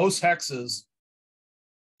because most hexes,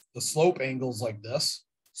 the slope angle's like this.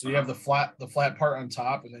 So you have the flat part on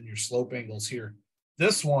top, and then your slope angles here.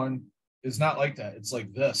 This one is not like that. It's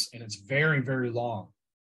like this, and it's very, very long.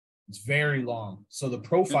 It's very long. So the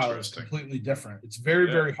profile is completely different. It's very,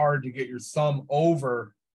 very hard to get your thumb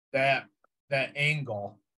over that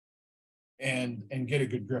angle and get a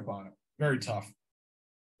good grip on it. Very tough.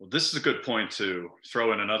 Well, this is a good point to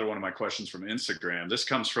throw in another one of my questions from Instagram. This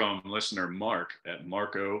comes from listener Mark at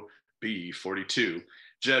MarcoB42.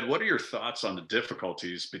 Jedd, what are your thoughts on the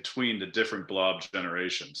difficulties between the different blob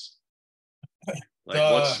generations?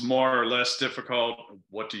 Like what's more or less difficult?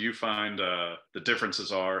 What do you find the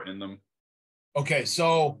differences are in them? Okay,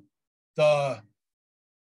 so I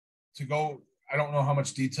don't know how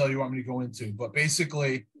much detail you want me to go into, but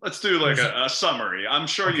basically, let's do like a summary. I'm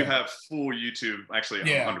sure you have full YouTube. Actually,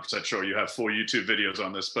 yeah. I'm 100% sure you have full YouTube videos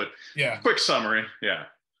on this, but yeah, quick summary. Yeah.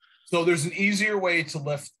 So there's an easier way to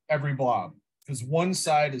lift every blob because one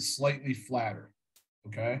side is slightly flatter.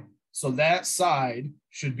 Okay. So that side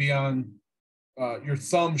should be on, your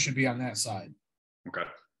thumb should be on that side. Okay.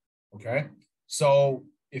 Okay. So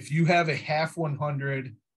if you have a half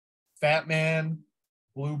 100 Fat Man,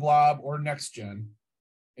 Blue Blob, or Next Gen,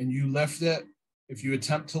 and you lift it, if you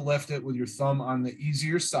attempt to lift it with your thumb on the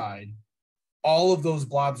easier side, all of those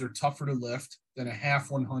blobs are tougher to lift than a half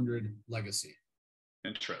 100 Legacy.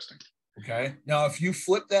 Interesting. Okay. Now, if you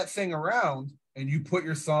flip that thing around and you put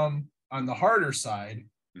your thumb on the harder side,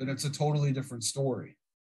 then it's a totally different story.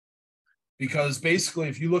 Because basically,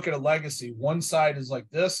 if you look at a Legacy, one side is like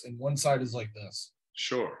this and one side is like this.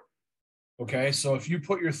 Sure. Okay. So if you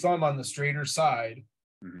put your thumb on the straighter side,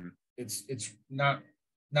 it's not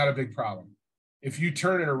a big problem. If you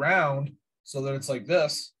turn it around so that it's like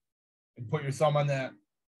this and put your thumb on that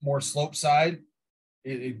more slope side,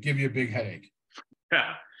 it give you a big headache.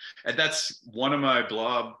 Yeah. And that's one of my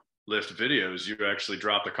blob lift videos. You actually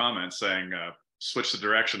dropped a comment saying, switch the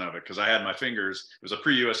direction of it. Cause I had my fingers, it was a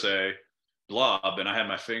pre-USA blob and I had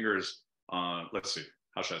my fingers on, let's see,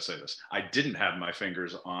 how should I say this? I didn't have my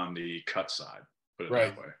fingers on the cut side. Put it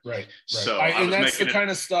that way. Right. So and that's the kind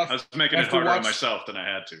of stuff. I was making it harder on myself than I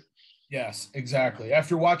had to. Yes, exactly.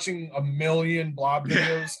 After watching a million blob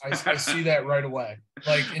videos, I see that right away.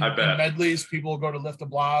 Like in medleys, people go to lift a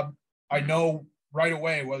blob. I know right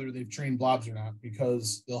away whether they've trained blobs or not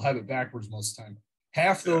because they'll have it backwards most of the time.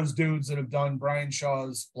 Half those dudes that have done Brian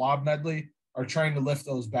Shaw's blob medley are trying to lift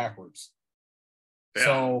those backwards. Yeah.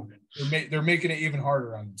 So they're making it even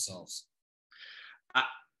harder on themselves.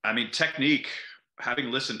 I mean, technique,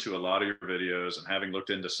 having listened to a lot of your videos and having looked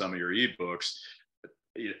into some of your ebooks,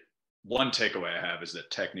 one takeaway I have is that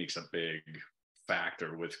technique's a big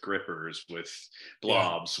factor with grippers, with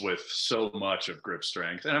blobs, with so much of grip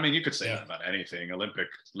strength. And I mean, you could say that about anything. Olympic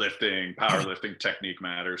lifting, powerlifting, technique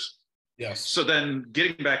matters. Yes. So then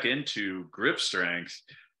getting back into grip strength,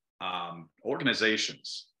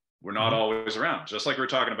 organizations were not always around. Just like we were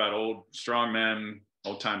talking about old strongmen,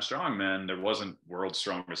 old-time strongmen, there wasn't World's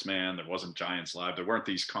Strongest Man, there wasn't Giants Live, there weren't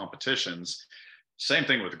these competitions. Same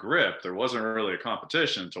thing with grip. There wasn't really a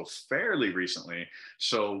competition until fairly recently.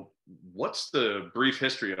 So what's the brief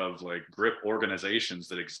history of like grip organizations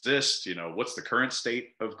that exist? You know, what's the current state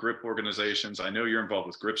of grip organizations? I know you're involved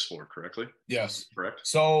with Grip Sport, correctly? Yes. Correct.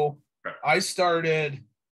 So I started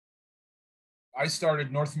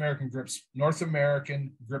North American Grip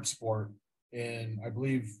Sport in, I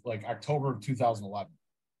believe, like October of 2011.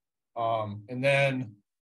 And then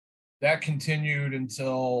that continued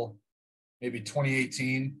until maybe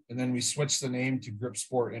 2018. And then we switched the name to Grip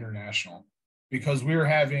Sport International because we were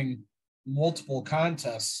having multiple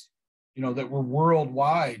contests, you know, that were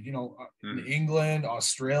worldwide, you know, in England,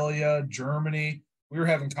 Australia, Germany. We were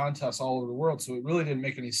having contests all over the world. So it really didn't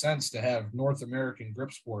make any sense to have North American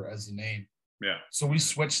Grip Sport as the name. Yeah. So we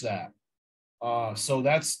switched that. So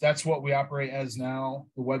that's what we operate as now.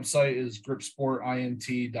 The website is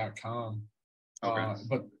gripsportint.com.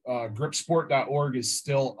 But gripsport.org is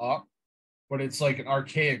still up, but it's like an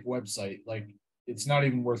archaic website. Like it's not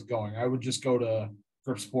even worth going. I would just go to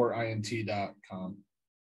gripsportint.com.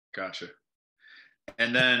 Gotcha.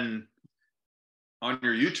 And then on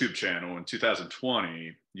your YouTube channel in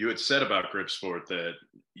 2020, you had said about Grip Sport that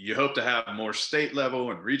you hope to have more state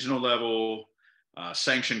level and regional level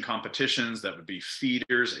sanctioned competitions that would be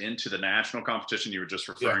feeders into the national competition you were just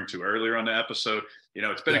referring to earlier on the episode. You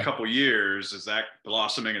know, it's been a couple years. Is that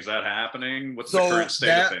blossoming? Is that happening? What's the current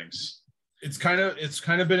state of things? It's kind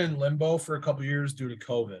of been in limbo for a couple years due to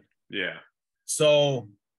COVID. Yeah. So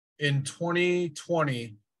in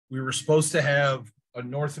 2020, we were supposed to have a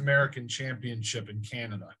North American championship in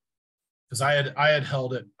Canada because I had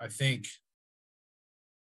held it, I think,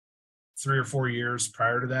 3 or 4 years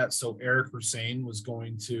prior to that. So Eric Hussein was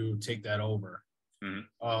going to take that over.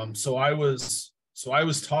 So I was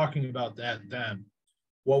talking about that then.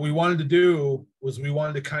 What we wanted to do was we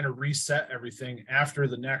wanted to kind of reset everything after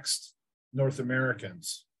the next North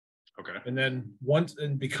Americans. Okay. And then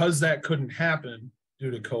because that couldn't happen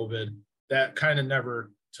due to COVID, that kind of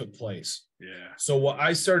never took place. Yeah. So what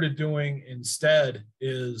I started doing instead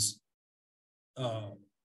is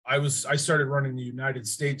I started running the United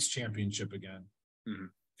States Championship again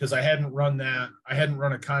because I hadn't run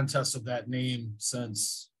a contest of that name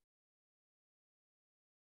since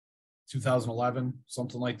 2011,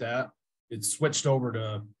 something like that. It switched over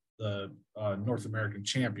to the North American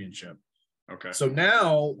Championship. Okay. So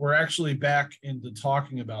now we're actually back into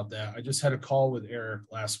talking about that. I just had a call with Eric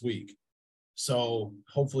last week. So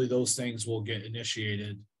hopefully those things will get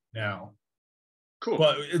initiated now. Cool.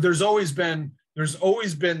 But there's always been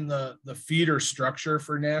the feeder structure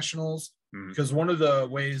for nationals, because one of the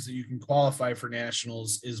ways that you can qualify for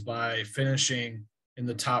nationals is by finishing in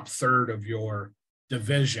the top third of your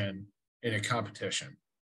division in a competition.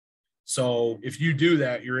 So if you do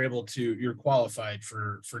that, you're qualified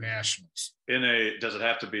for nationals. Does it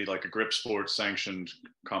have to be like a grip sports sanctioned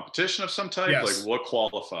competition of some type? Yes. Like what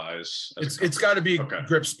qualifies? It's got to be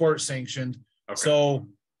grip sports sanctioned. Okay. So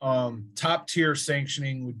top tier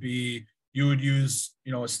sanctioning would be, you would use,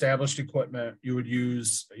 established equipment. You would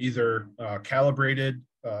use either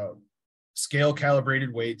scale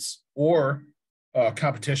calibrated weights or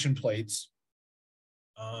competition plates.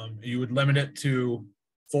 You would limit it to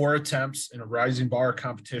 4 attempts in a rising bar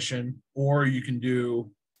competition, or you can do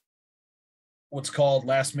what's called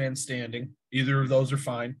last man standing. Either of those are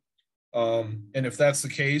fine. And if that's the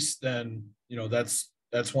case, then,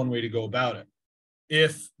 that's one way to go about it.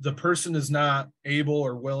 If the person is not able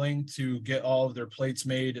or willing to get all of their plates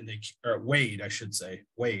made and weighed,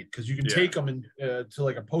 because you can take them to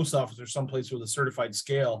like a post office or someplace with a certified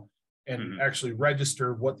scale and actually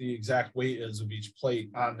register what the exact weight is of each plate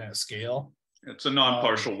on that scale. It's a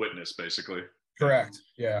non-partial witness, basically. Correct.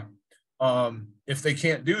 Yeah. If they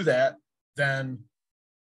can't do that, then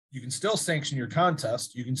you can still sanction your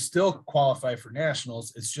contest. You can still qualify for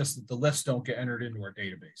nationals. It's just that the lifts don't get entered into our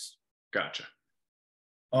database. Gotcha.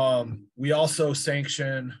 We also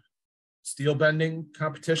sanction steel bending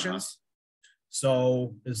competitions.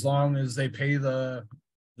 So as long as they pay the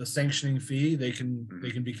sanctioning fee, they can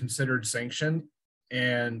be considered sanctioned.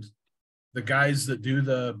 And the guys that do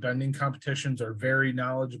the bending competitions are very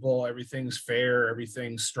knowledgeable. Everything's fair,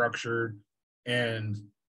 everything's structured. And,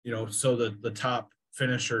 so the top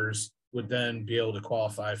finishers would then be able to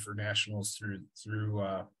qualify for nationals through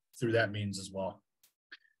that means as well.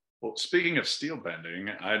 Well, speaking of steel bending,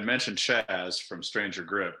 I had mentioned Chaz from Stranger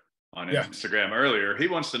Grip on Instagram earlier. He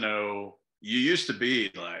wants to know, you used to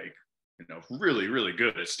be like, really, really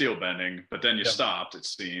good at steel bending, but then you stopped, it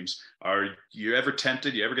seems. Are you ever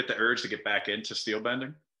tempted? You ever get the urge to get back into steel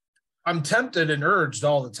bending? I'm tempted and urged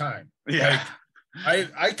all the time. Yeah.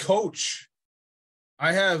 Like I coach.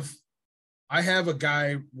 I have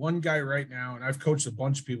one guy right now, and I've coached a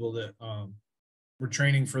bunch of people that were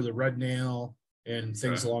training for the Red Nail and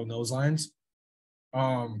things along those lines.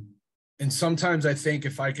 And sometimes I think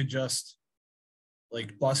if I could just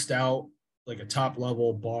like bust out like a top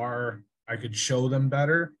level bar, I could show them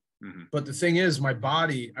better. But the thing is, my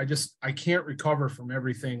body, I can't recover from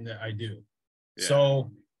everything that I do. Yeah.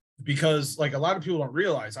 So because like a lot of people don't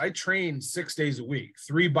realize, I train 6 days a week,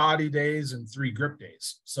 3 body days and 3 grip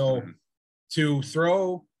days. So to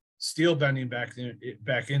throw steel bending back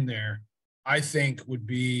in there, I think would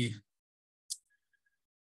be,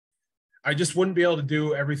 I just wouldn't be able to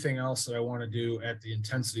do everything else that I want to do at the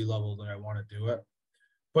intensity level that I want to do it.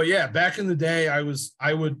 But yeah, back in the day, I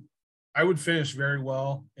would finish very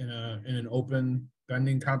well in an open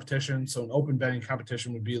bending competition. So an open bending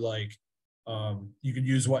competition would be like, you could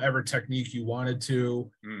use whatever technique you wanted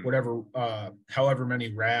to, whatever, however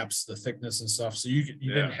many reps, the thickness and stuff. So you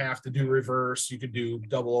didn't have to do reverse. You could do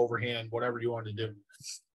double overhand, whatever you wanted to do.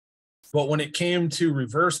 But when it came to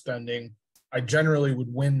reverse bending, I generally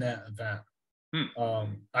would win that event.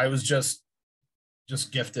 I was just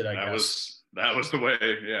gifted, I guess. That was the way.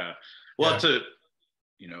 Yeah. Well, as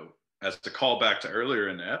a callback to earlier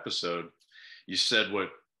in the episode, you said what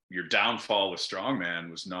your downfall with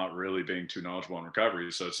strongman was not really being too knowledgeable on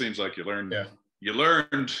recovery. So it seems like you learned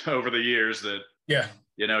over the years that,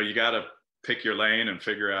 you got to pick your lane and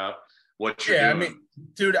figure out what you're doing. I mean,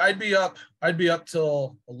 dude, I'd be up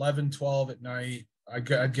till 11, 12 at night.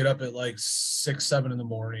 I'd get up at like 6, 7 in the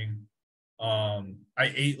morning. I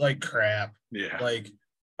ate like crap. Yeah. Like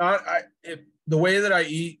the way that I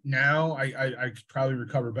eat now, I could probably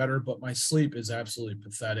recover better, but my sleep is absolutely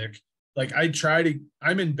pathetic. Like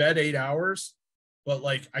I'm in bed 8 hours, but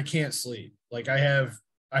like I can't sleep. Like I have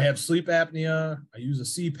sleep apnea. I use a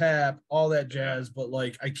CPAP, all that jazz, but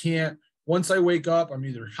like I can't, once I wake up, I'm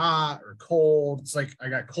either hot or cold. It's like I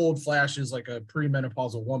got cold flashes like a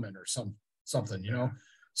premenopausal woman or something,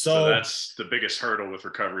 So that's the biggest hurdle with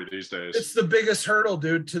recovery these days. It's the biggest hurdle,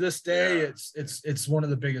 dude. To this day, it's one of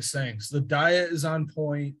the biggest things. The diet is on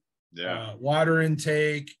point. Yeah. Water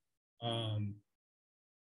intake.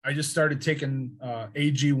 I just started taking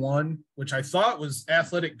AG1, which I thought was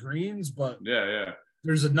athletic greens, but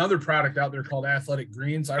there's another product out there called Athletic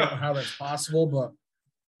Greens. I don't know how that's possible, but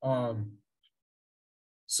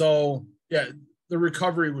so yeah, the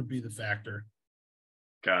recovery would be the factor.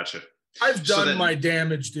 Gotcha. I've done my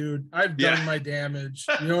damage, dude. I've done my damage.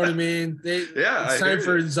 You know what I mean? It's time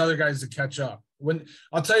for these other guys to catch up. When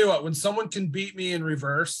I'll tell you what, when someone can beat me in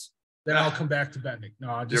reverse, then I'll come back to bending. No,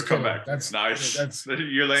 I'll just come back. That's nice. That's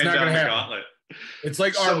you're laying down the gauntlet. It's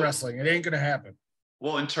like arm wrestling. It ain't gonna happen.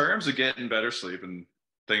 Well, in terms of getting better sleep and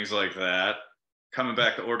things like that, coming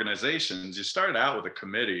back to organizations, you started out with a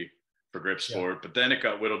committee for grip sport, but then it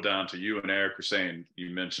got whittled down to you and Eric were saying, you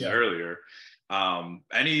mentioned earlier.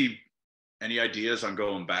 Any ideas on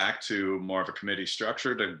going back to more of a committee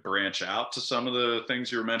structure to branch out to some of the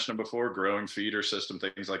things you were mentioning before, growing feeder system,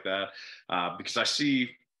 things like that? Because I see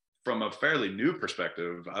from a fairly new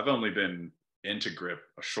perspective, I've only been into grip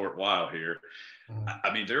a short while here.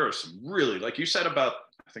 I mean, there are some really, like you said about,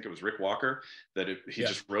 I think it was Rick Walker, that he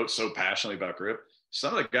just wrote so passionately about grip.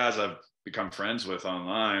 Some of the guys I've become friends with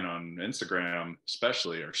online on Instagram,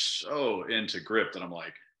 especially, are so into grip that I'm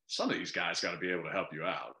like, some of these guys got to be able to help you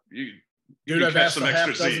out. Dude, I've asked a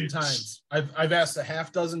half dozen times. I've asked a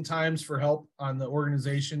half dozen times for help on the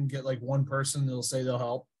organization. Get like one person that'll say they'll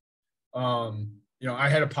help. You know, I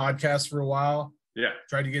had a podcast for a while. Yeah.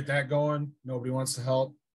 Tried to get that going. Nobody wants to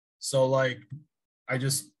help. So like, I'll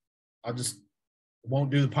just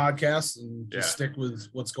won't do the podcast and just stick with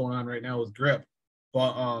what's going on right now with grip.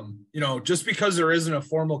 But you know, just because there isn't a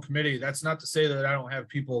formal committee, that's not to say that I don't have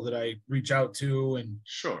people that I reach out to and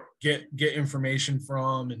get information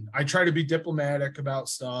from. And I try to be diplomatic about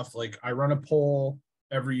stuff. Like I run a poll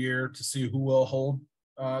every year to see who will hold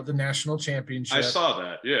the national championship. I saw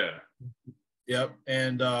that. Yeah. Yep.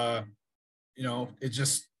 And you know, it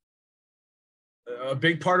just a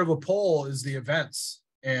big part of a poll is the events,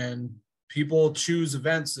 and people choose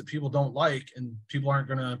events that people don't like, and people aren't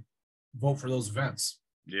going to vote for those events.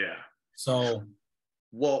 Yeah. So,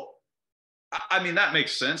 well, I mean, that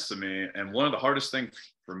makes sense to me. And one of the hardest things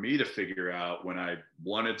for me to figure out when I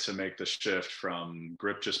wanted to make the shift from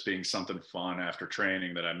grip just being something fun after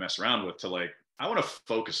training that I mess around with to like, I want to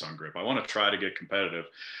focus on grip, I want to try to get competitive,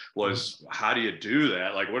 was how do you do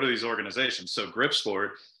that? Like, what are these organizations? So Grip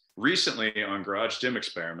Sport recently on Garage Gym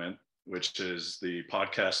Experiment, which is the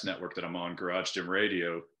podcast network that I'm on, Garage Gym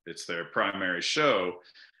Radio, it's their primary show.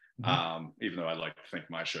 Even though I like to think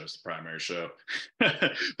my show is the primary show.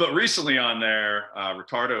 But recently on there,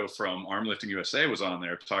 Ricardo from Arm Lifting USA was on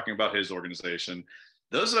there talking about his organization.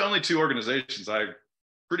 Those are the only two organizations I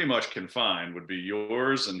pretty much can find, would be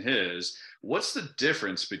yours and his. What's the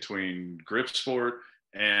difference between Grip Sport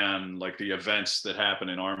and like the events that happen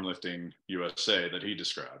in Arm Lifting USA that he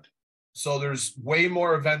described? So there's way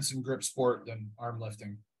more events in grip sport than arm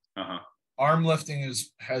lifting. Arm lifting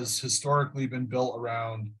has historically been built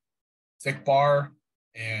around thick bar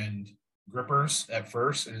and grippers at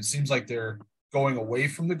first, and it seems like they're going away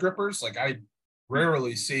from the grippers. Like I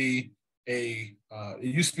rarely see it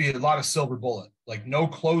used to be a lot of silver bullet, like no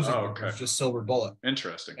closing grippers, just silver bullet.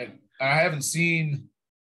 Interesting. And I haven't seen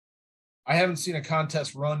a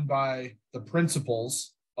contest run by the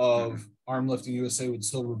principals of Arm Lifting USA with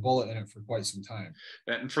silver bullet in it for quite some time.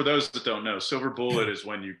 And for those that don't know, silver bullet is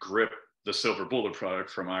when you grip the silver bullet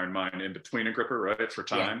product from Iron Mine in between a gripper, right? For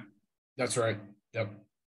time. Yeah, that's right. Yep.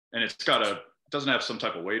 And it's doesn't have some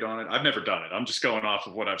type of weight on it. I've never done it. I'm just going off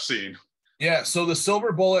of what I've seen. Yeah. So the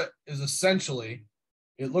silver bullet is essentially,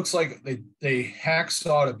 it looks like they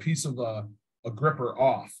hacksawed a piece of a gripper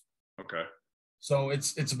off. Okay. So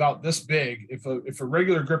it's about this big. If a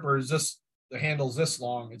regular gripper is the handle's this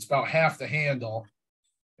long, it's about half the handle,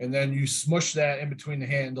 and then you smush that in between the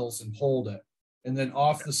handles and hold it, and then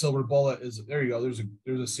off the silver bullet is, there you go, there's a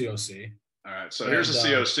COC. All right, so here's a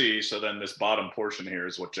COC. So then this bottom portion here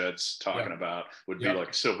is what Jedd's talking about, would be like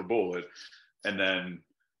a silver bullet, and then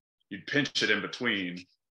you'd pinch it in between.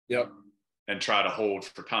 Yep. And try to hold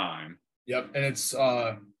for time. Yep. And it's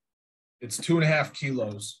 2.5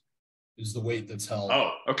 kilos is the weight that's held.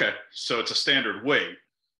 Oh, okay. So it's a standard weight.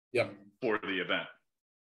 Yep. For the event.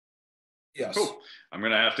 Yes. Cool. I'm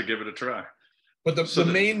gonna have to give it a try. But the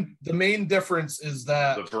main difference is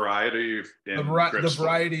that the variety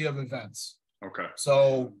of events. Okay.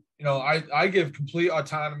 So, you know, I give complete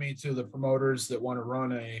autonomy to the promoters that want to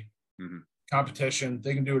run a competition.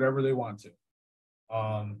 They can do whatever they want to.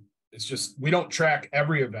 It's just, we don't track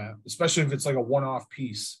every event, especially if it's like a one-off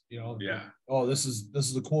piece, you know. Yeah. Oh, this is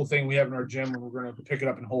the cool thing we have in our gym, and we're going to pick it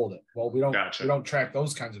up and hold it. Well, we don't track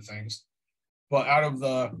those kinds of things. But out of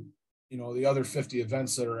the other 50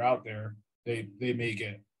 events that are out there, they may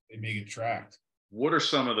get tracked. What are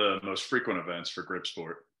some of the most frequent events for grip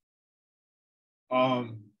sport?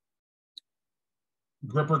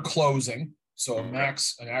 Gripper closing. So Okay.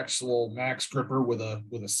 an actual max gripper with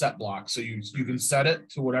a set block. So you can set it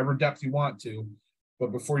to whatever depth you want to,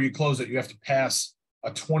 but before you close it, you have to pass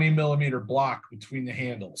a 20 millimeter block between the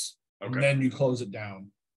handles, and Okay. then you close it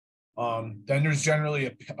down. Then there's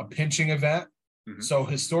generally a pinching event. Mm-hmm. So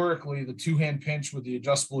historically, the two-hand pinch with the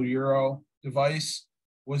adjustable Euro device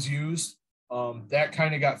was used. That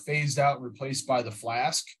kind of got phased out and replaced by the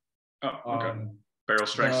flask. Oh, okay. Barrel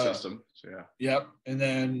strength system. So, yeah. Yep. And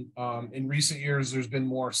then in recent years, there's been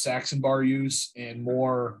more Saxon bar use and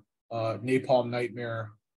more Napalm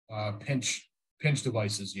Nightmare pinch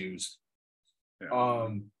devices used. Yeah.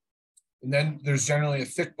 And then there's generally a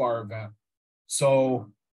thick bar event.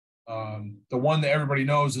 So the one that everybody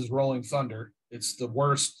knows is Rolling Thunder. It's the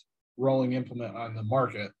worst rolling implement on the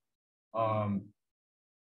market.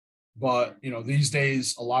 But these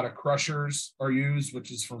days a lot of crushers are used,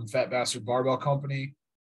 which is from Fat Bastard Barbell Company.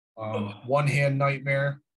 One hand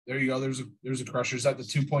nightmare. There you go. There's a crusher. Is that the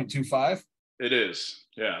 2.25? It is.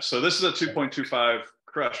 Yeah. So this is a 2.25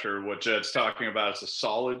 crusher. What Jedd's talking about is a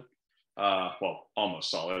solid, well, almost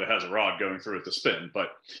solid. It has a rod going through it to spin.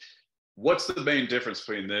 But what's the main difference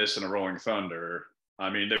between this and a Rolling Thunder? I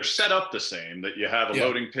mean, they're set up the same, that you have a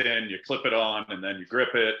loading pin, you clip it on, and then you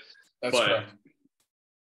grip it. That's correct.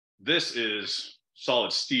 This is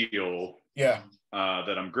solid steel. Yeah.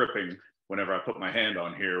 That I'm gripping whenever I put my hand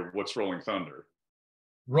on here. What's Rolling Thunder?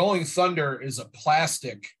 Rolling Thunder is a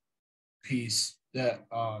plastic piece that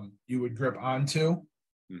you would grip onto,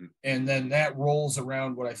 and then that rolls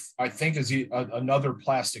around what I think is another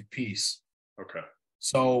plastic piece. Okay.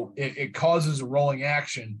 So it causes a rolling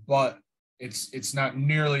action, but it's not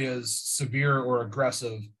nearly as severe or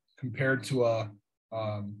aggressive compared to a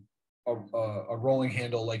rolling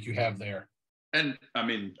handle like you have there. And I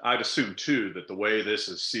mean, I'd assume too that the way this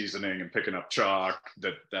is seasoning and picking up chalk,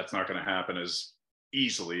 that's not going to happen as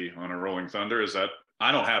easily on a Rolling Thunder. Is that?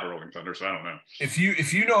 I don't have a Rolling Thunder, so I don't know. If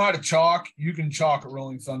you know how to chalk, you can chalk a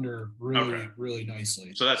Rolling Thunder really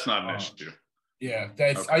nicely. So that's not an issue. Yeah,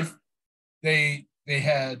 that's they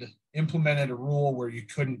had implemented a rule where you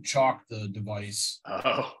couldn't chalk the device.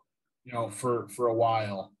 Oh. For a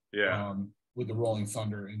while. Yeah. With the Rolling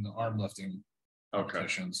Thunder in the arm lifting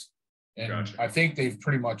competitions. And gotcha. I think they've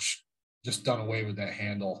pretty much just done away with that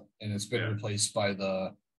handle, and it's been replaced by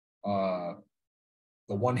the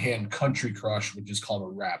one-hand country crush, which is called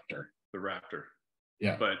a Raptor. The Raptor.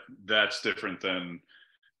 Yeah. But that's different than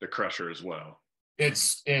the crusher as well.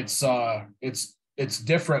 It's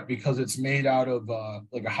different because it's made out of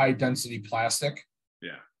like a high density plastic.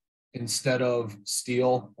 Yeah. Instead of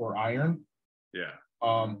steel or iron. Yeah.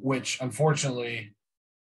 Which unfortunately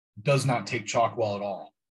does not take chalk well at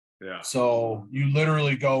all. Yeah. So you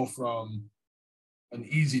literally go from an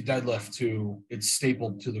easy deadlift to it's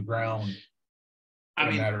stapled to the ground in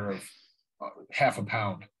a matter of half a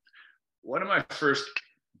pound. One of my first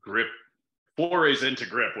grip forays into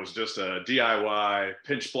grip was just a DIY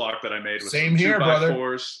pinch block that I made with Same here, brother.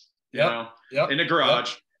 2x4s, in the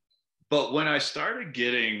garage. Yep. But when I started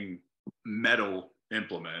getting metal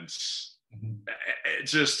implements,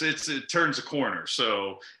 it turns a corner.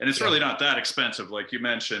 So, and it's really not that expensive. Like you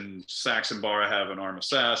mentioned, Saxon Bar, I have an Arm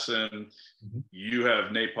Assassin. You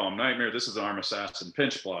have Napalm Nightmare. This is an Arm Assassin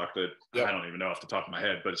pinch block that I don't even know off the top of my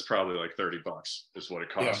head, but it's probably like $30 is what it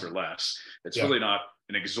costs or less. It's really not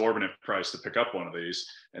an exorbitant price to pick up one of these.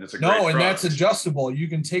 And it's a great product. That's adjustable. You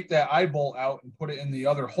can take that eye bolt out and put it in the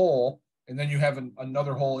other hole, and then you have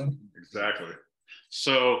another hole in. Exactly.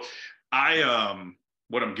 So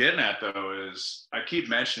what I'm getting at though is I keep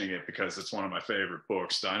mentioning it because it's one of my favorite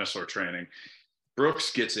books, Dinosaur Training.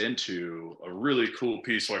 Brooks gets into a really cool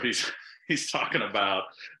piece where he's talking about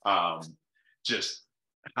just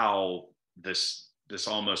how this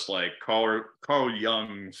almost like Carl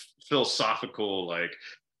Jung philosophical, like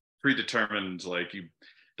predetermined, like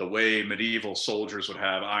the way medieval soldiers would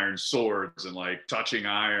have iron swords and like touching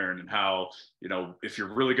iron, and how, if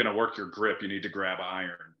you're really going to work your grip, you need to grab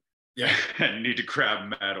iron. Yeah. And you need to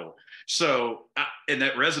grab metal. So, and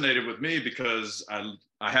that resonated with me because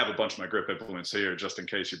I have a bunch of my grip implements here, just in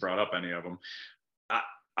case you brought up any of them.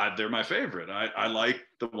 They're my favorite. I like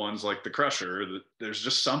the ones like the crusher. There's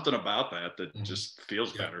just something about that just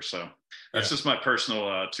feels better. So that's just my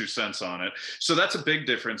personal 2 cents on it. So that's a big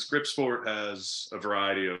difference. Grip Sport has a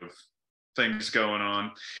variety of things going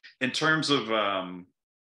on. In terms of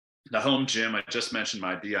the home gym, I just mentioned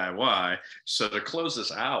my DIY. So to close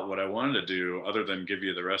this out, what I wanted to do, other than give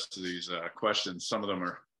you the rest of these questions, some of them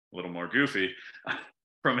are a little more goofy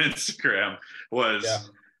from Instagram, was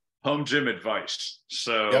home gym advice.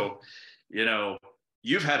 So,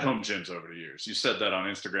 you've had home gyms over the years. You said that on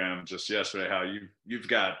Instagram just yesterday, how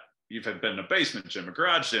you've been in a basement gym, a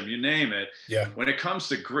garage gym, you name it. Yeah. When it comes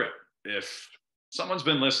to grip, if someone's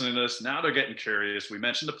been listening to this, now they're getting curious. We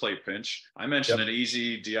mentioned the plate pinch. I mentioned an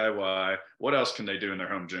easy DIY. What else can they do in their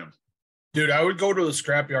home gym? Dude, I would go to the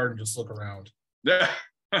scrapyard and just look around. Yeah.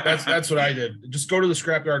 That's what I did. Just go to the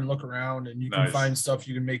scrapyard and look around, and you can find stuff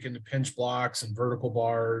you can make into pinch blocks and vertical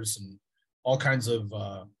bars and all kinds of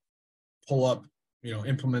pull-up,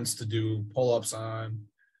 implements to do pull-ups on.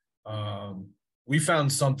 We found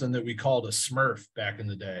something that we called a Smurf back in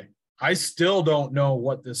the day. I still don't know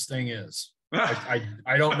what this thing is. I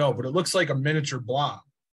don't know, but it looks like a miniature blob.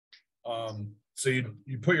 So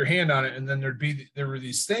you put your hand on it, and then there were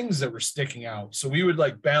these things that were sticking out. So we would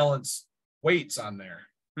like balance weights on there.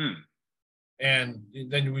 And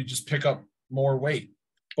then we just pick up more weight.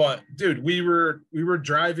 But dude, we were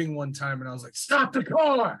driving one time, and I was like, "Stop the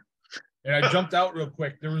car!" And I jumped out real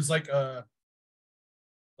quick. There was like a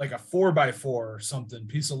 4x4 or something,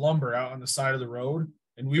 piece of lumber out on the side of the road,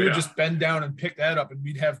 and we would just bend down and pick that up, and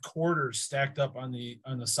we'd have quarters stacked up on the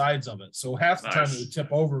sides of it. So half the time it would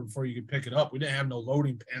tip over before you could pick it up. We didn't have no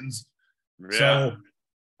loading pins. So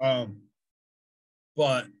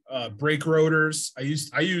but brake rotors, I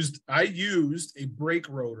used a brake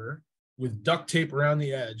rotor with duct tape around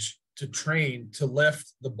the edge to train to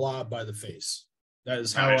lift the blob by the face. That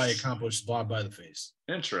is how I accomplished blob by the face.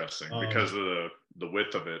 Interesting, because of the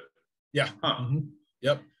width of it. Yeah.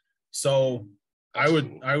 Yep. So I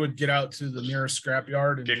would get out to the nearest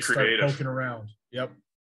scrapyard and just start poking around. Yep.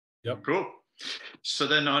 Cool. So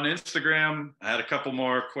then on Instagram, I had a couple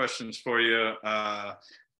more questions for you.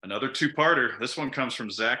 Another two-parter. This one comes from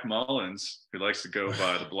Zach Mullins, who likes to go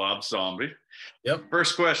by the Blob Zombie. Yep.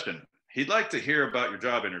 First question. He'd like to hear about your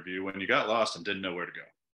job interview when you got lost and didn't know where to go.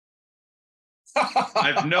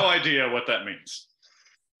 I have no idea what that means.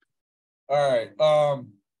 All right.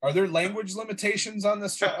 Are there language limitations on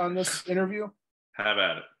this interview? Have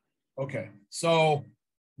at it. Okay. So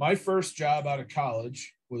my first job out of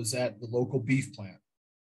college was at the local beef plant.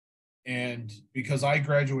 And because I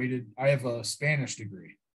graduated, I have a Spanish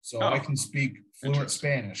degree. So I can speak fluent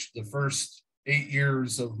Spanish. The first 8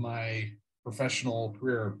 years of my professional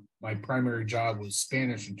career, my primary job was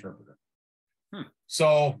Spanish interpreter.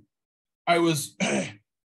 So I was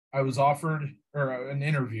offered an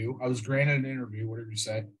interview. I was granted an interview, whatever you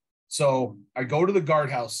say. So I go to the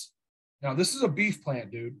guardhouse. Now, this is a beef plant,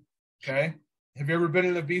 dude. Okay. Have you ever been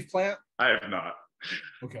in a beef plant? I have not.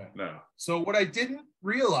 Okay. No. So what I didn't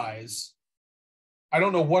realize, I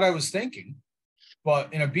don't know what I was thinking,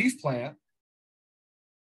 but in a beef plant,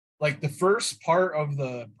 like the first part of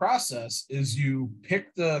the process is you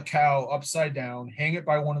pick the cow upside down, hang it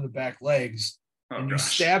by one of the back legs, and you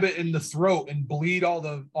stab it in the throat and bleed all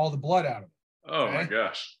the blood out of it. Oh my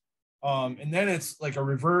gosh. And then it's like a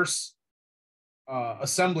reverse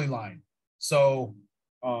assembly line. So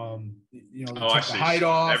they take the hide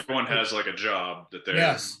off. Everyone has like a job that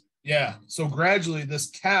they're yeah. So gradually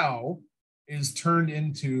this cow is turned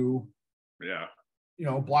into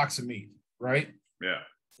blocks of meat, right? Yeah.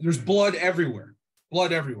 There's blood everywhere.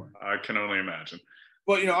 I can only imagine.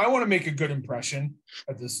 But I want to make a good impression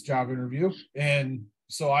at this job interview, and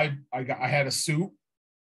so I had a suit.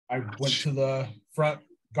 I went to the front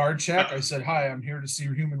guard check. I said, "Hi, I'm here to see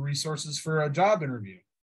human resources for a job interview."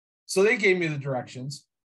 So they gave me the directions.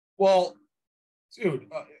 Well,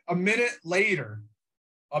 dude, a minute after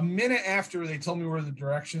they told me where the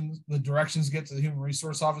directions get to the human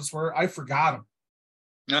resource office were, I forgot them.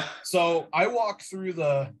 So I walked through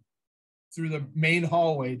the main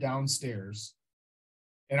hallway downstairs,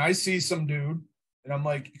 and I see some dude, and I'm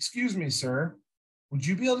like, "Excuse me, sir, would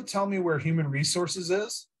you be able to tell me where human resources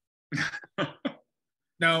is?"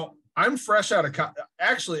 Now, I'm fresh out of college.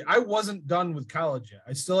 Actually, I wasn't done with college yet.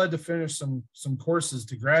 I still had to finish some courses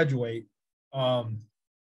to graduate.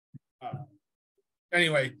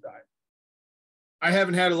 Anyway, I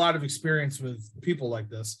haven't had a lot of experience with people like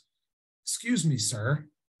this. "Excuse me, sir,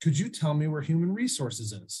 could you tell me where human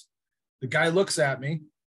resources is?" The guy looks at me,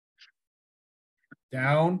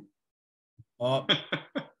 down, up,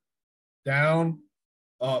 down,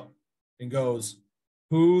 up, and goes,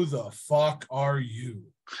 "Who the fuck are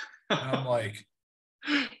you?" And I'm like,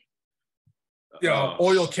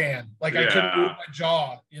 oil can. Like I couldn't move my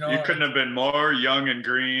jaw. You couldn't have been more young and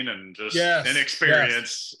green and just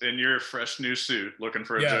inexperienced in your fresh new suit looking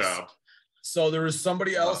for a job. So there was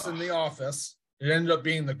somebody else in the office. It ended up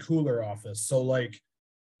being the cooler office. So like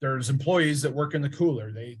there's employees that work in the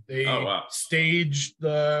cooler. They stage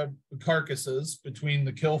the carcasses between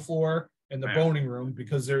the kill floor and the boning room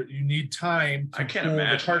because you need time to cool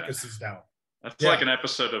the carcasses down. That's like an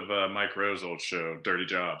episode of Mike Rowe's old show, Dirty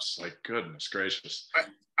Jobs. Like, goodness gracious.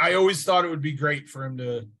 I always thought it would be great for him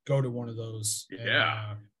to go to one of those.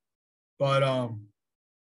 Yeah. But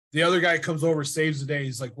the other guy comes over, saves the day.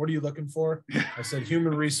 He's like, "What are you looking for?" I said,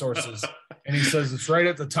 "Human resources." And he says, "It's right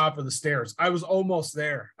at the top of the stairs." I was almost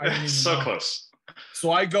there. I didn't even so know. Close.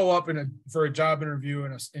 So I go up for a job interview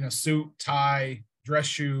in a suit, tie, dress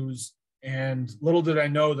shoes, and little did I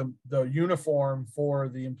know the uniform for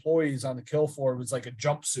the employees on the kill floor was like a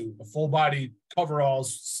jumpsuit, a full body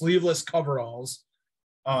coveralls, sleeveless coveralls.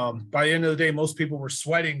 By the end of the day, most people were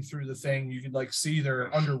sweating through the thing. You could like see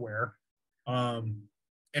their underwear.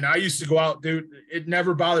 And I used to go out, dude. It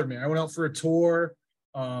never bothered me. I went out for a tour.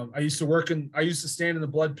 I used to stand in the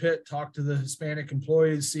blood pit, talk to the Hispanic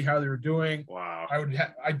employees, see how they were doing. Wow.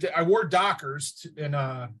 I wore Dockers in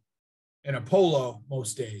a polo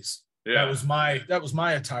most days. Yeah. That was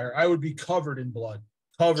my attire. I would be covered in blood.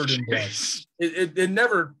 It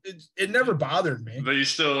never bothered me. But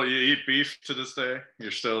you eat beef to this day?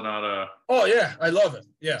 You're still not Oh yeah, I love it.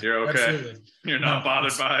 Yeah. You're okay. Absolutely. You're not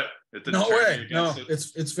bothered by it. No way. No,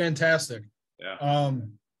 it's fantastic. Yeah.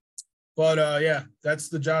 But yeah, that's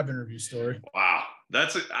the job interview story. Wow.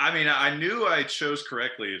 I knew I chose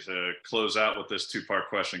correctly to close out with this 2-part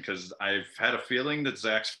question because I've had a feeling that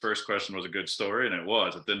Zach's first question was a good story, and it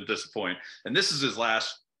was. It didn't disappoint. And this is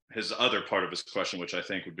his other part of his question, which I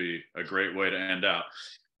think would be a great way to end out.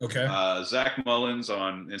 Okay. Zach Mullins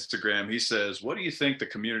on Instagram, he says, "What do you think the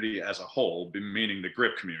community as a whole, meaning the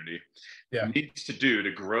grip community, needs to do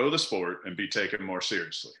to grow the sport and be taken more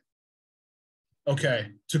seriously?"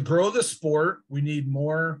 Okay. To grow the sport, we need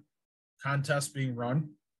more contests being run.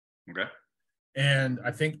 Okay. And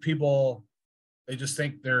I think people, they just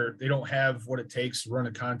think they don't have what it takes to run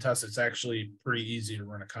a contest. It's actually pretty easy to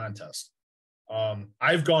run a contest.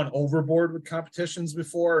 I've gone overboard with competitions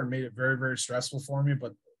before and made it very, very stressful for me.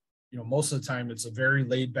 But, most of the time it's a very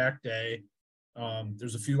laid back day.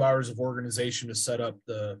 There's a few hours of organization to set up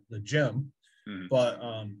the gym, but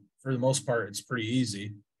for the most part, it's pretty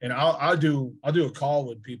easy. And I'll do a call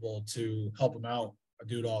with people to help them out. I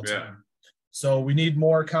do it all the time. So we need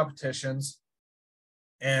more competitions,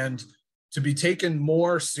 and to be taken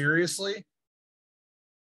more seriously,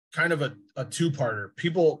 kind of a 2-parter.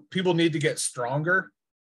 People need to get stronger.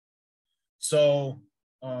 So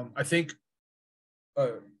I think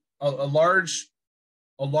a large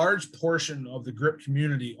portion of the grip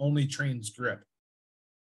community only trains grip.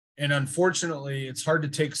 And unfortunately, it's hard to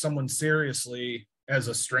take someone seriously as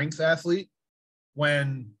a strength athlete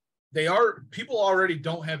when people already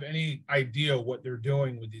don't have any idea what they're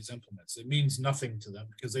doing with these implements. It means nothing to them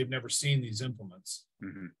because they've never seen these implements.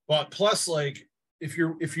 But plus, like, if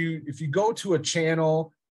you go to a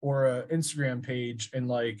channel or an Instagram page and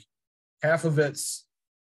like half of it's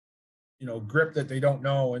grip that they don't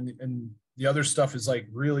know, and the other stuff is like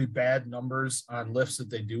really bad numbers on lifts that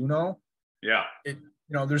they do know. Yeah.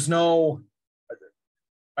 There's no,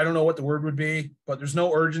 I don't know what the word would be, but there's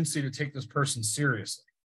no urgency to take this person seriously.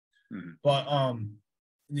 But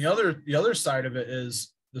the other side of it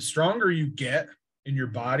is the stronger you get in your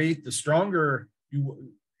body, the stronger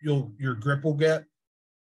your grip will get,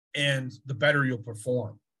 and the better you'll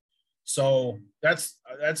perform. So that's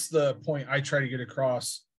the point I try to get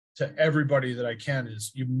across to everybody that I can,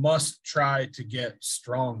 is you must try to get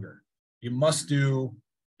stronger. You must do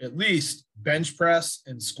at least bench press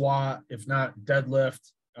and squat, if not deadlift,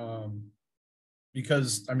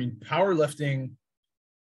 because powerlifting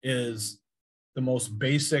is the most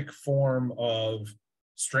basic form of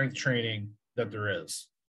strength training that there is.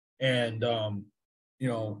 And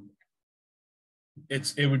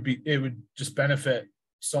it would just benefit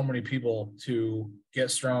so many people to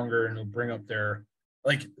get stronger and to bring up their,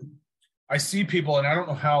 like, I see people, and I don't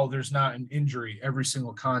know how there's not an injury every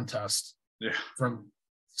single contest from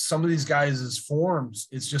some of these guys' forms.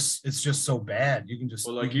 It's just so bad. You can just,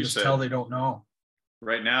 you said, tell they don't know.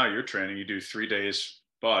 Right now you're training, you do 3 days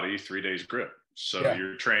body, 3 days grip. So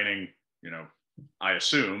you're training, I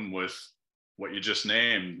assume, with what you just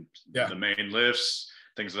named, the main lifts,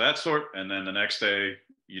 things of that sort. And then the next day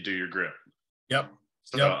you do your grip. Yep.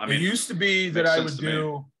 So, it used to be that I would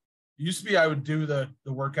do the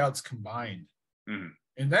workouts combined.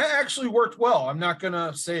 And that actually worked well. I'm not going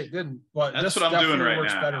to say it didn't, but that's what I'm doing right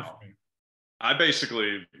now. Better for me. I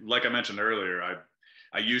basically, like I mentioned earlier,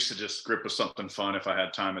 I used to just grip with something fun if I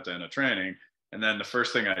had time at the end of training. And then the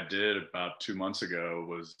first thing I did about 2 months ago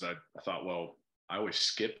was I thought, well, I always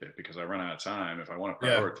skip it because I run out of time. If I want to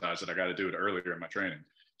prioritize it, I got to do it earlier in my training.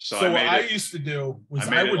 So what I used to do was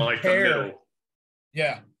I would like pair.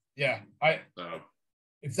 Yeah.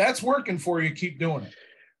 If that's working for you, keep doing it.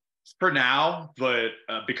 for now, but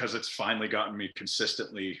because it's finally gotten me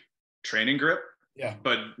consistently training grip. Yeah.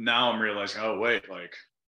 But now I'm realizing, oh wait, like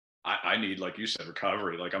I need, like you said,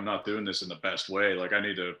 recovery. Like I'm not doing this in the best way. Like I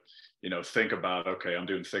need to, think about, okay, I'm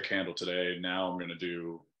doing thick handle today. Now I'm going to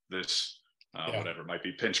do this, whatever, might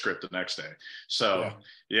be pinch grip the next day. So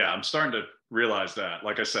yeah, I'm starting to realize that.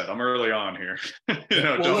 Like I said, I'm early on here.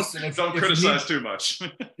 Don't criticize too much.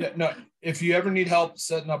 Yeah, no. If you ever need help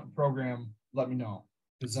setting up a program, let me know,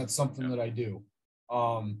 because that's something that I do.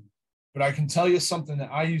 But I can tell you something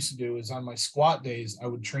that I used to do is on my squat days, I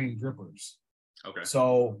would train grippers. Okay.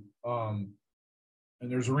 So, and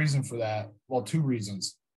there's a reason for that. Well, two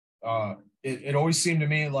reasons. It always seemed to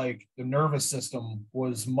me like the nervous system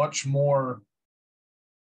was much more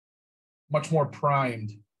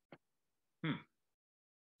primed.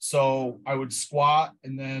 So I would squat,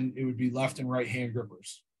 and then it would be left and right hand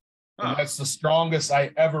grippers. And that's the strongest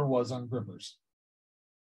I ever was on grippers.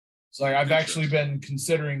 So I've actually been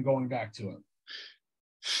considering going back to it.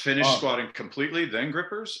 Finish squatting completely, then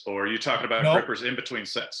grippers? Or are you talking about grippers in between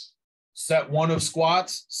sets? Set 1 of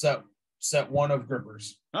squats, set 1 of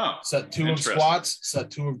grippers. Set 2 of squats, set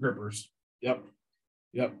 2 of grippers. Yep.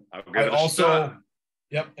 I also,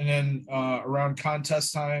 and then around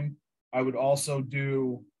contest time, I would also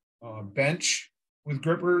do bench with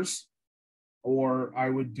grippers, or I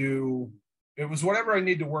would do, it was whatever I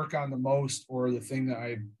need to work on the most, or the thing that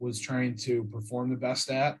I was trying to perform the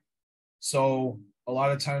best at. So a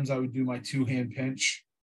lot of times I would do my 2-hand pinch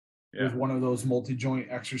with one of those multi-joint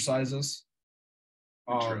exercises.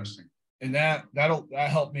 Interesting. And that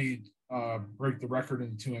helped me break the record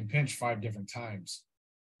in the 2-hand pinch 5 different times.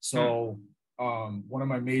 So one of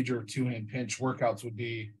my major 2-hand pinch workouts would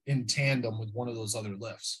be in tandem with one of those other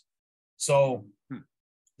lifts. So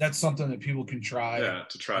that's something that people can try. Yeah,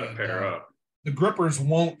 to try to pair up. The grippers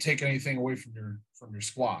won't take anything away from your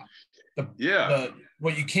squat.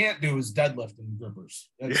 What you can't do is deadlift in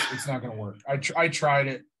grippers. It's not going to work. I tried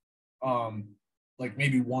it like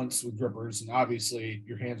maybe once with grippers, and obviously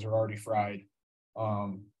your hands are already fried.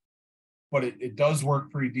 But it does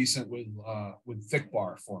work pretty decent with thick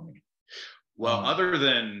bar for me. Well, other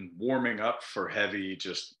than warming up for heavy,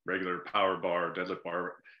 just regular power bar, deadlift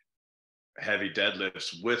bar, heavy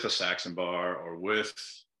deadlifts with a Saxon bar or with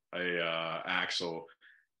a axle,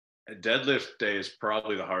 a deadlift day is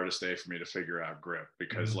probably the hardest day for me to figure out grip,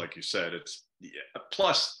 because like you said, it's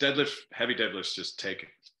plus heavy deadlifts just take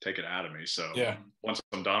it out of me. So once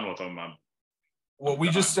I'm done with them, what we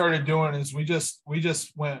just started doing is we just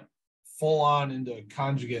went full on into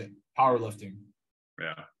conjugate powerlifting.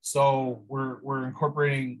 Yeah. So we're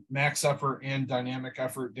incorporating max effort and dynamic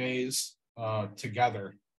effort days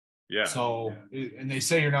together. Yeah. So and they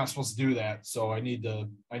say you're not supposed to do that. So I need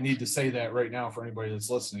to say that right now for anybody that's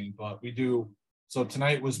listening. But we do. So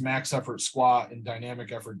tonight was max effort squat and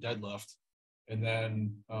dynamic effort deadlift. And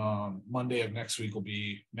then Monday of next week will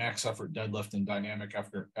be max effort deadlift and dynamic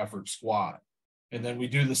effort squat. And then we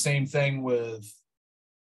do the same thing with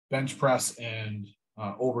bench press and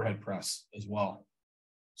overhead press as well.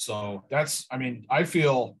 So that's, I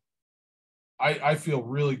feel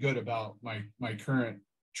really good about my current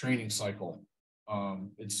training cycle.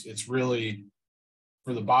 It's really,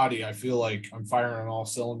 for the body, I feel like I'm firing on all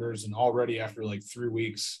cylinders, and already after like 3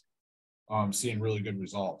 weeks, seeing really good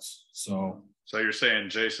results. So you're saying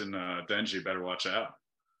Jason Denji better watch out?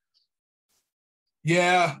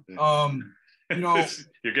 Yeah.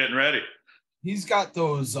 You're getting ready. He's got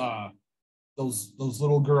those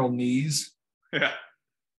little girl knees. Yeah.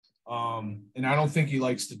 And I don't think he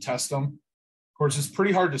likes to test them. Of course, it's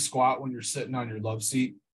pretty hard to squat when you're sitting on your love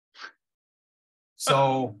seat.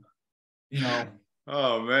 So,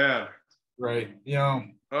 Oh man. Right.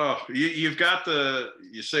 Oh, you've got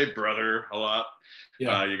you say brother a lot.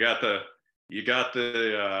 Yeah. You got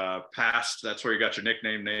the past. That's where you got your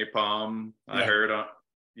nickname Napalm. I heard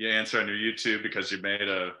you answer on your YouTube because you made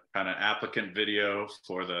a kind of applicant video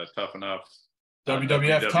for the Tough Enough.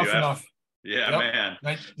 WWF Tough Enough. Yeah, man.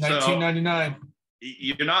 1999. So,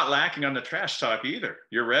 you're not lacking on the trash talk either.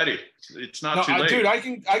 You're ready. It's not too late. Dude, I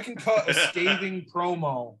can cut a scathing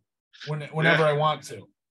promo whenever I want to.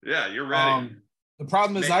 Yeah, you're ready. The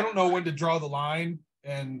problem is I don't know when to draw the line,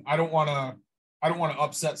 and I don't want to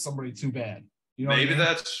upset somebody too bad. Maybe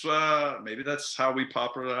that's how we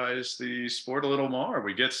popularize the sport a little more.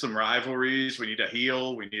 We get some rivalries. We need a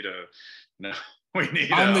heel. We need I'm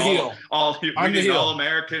the heel. We need an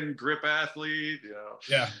all-American grip athlete.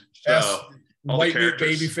 Yeah. So, white meat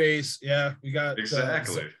baby face. Yeah, we got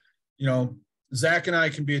exactly. Zach and I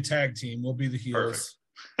can be a tag team. We'll be the heels.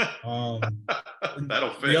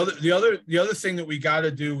 That'll fit. The other thing that we got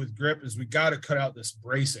to do with grip is we got to cut out this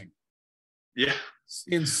bracing. Yeah.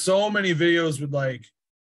 In so many videos with like,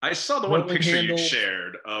 I saw the one picture you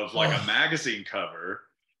shared of like a magazine cover.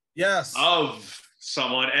 Yes. Of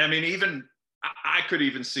someone. I mean, even I could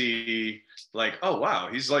even see like, oh wow,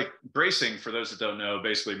 he's like bracing. For those that don't know,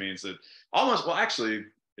 basically means that almost, well, actually,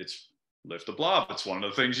 it's lift the blob. It's one of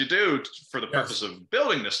the things you do for the purpose of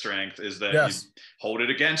building the strength, is that you hold it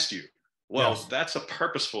against you. Well, that's a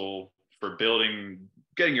purposeful for building,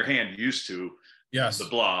 getting your hand used to the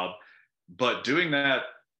blob. But doing that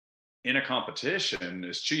in a competition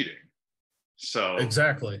is cheating. So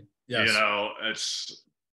exactly. Yes. You know, it's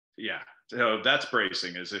so that's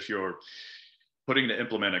bracing, as if you're putting the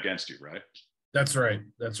implement against you, right? That's right.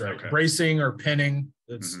 That's right. Okay. Bracing or pinning,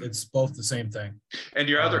 it's both the same thing. And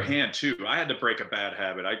your other hand too. I had to break a bad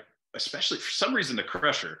habit. Especially for some reason, the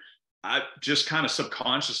crusher, I just kind of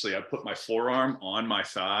subconsciously, I put my forearm on my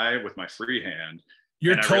thigh with my free hand.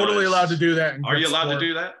 You're totally allowed to do that. Are you allowed to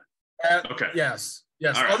do that? Okay. Yes.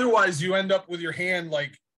 Yes. Right. Otherwise, you end up with your hand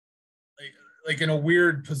like in a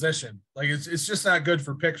weird position. Like it's just not good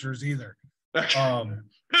for pictures either.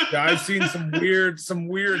 I've seen some weird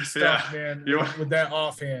stuff, man, with that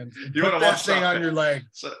offhand. You put that thing on your leg.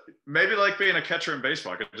 So maybe like being a catcher in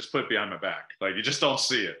baseball, I could just put it behind my back. Like you just don't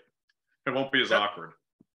see it. It won't be as awkward.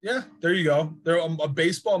 Yeah, there you go. A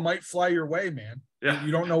baseball might fly your way, man. Yeah.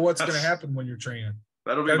 You don't know what's going to happen when you're training.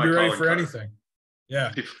 That'll be ready for anything.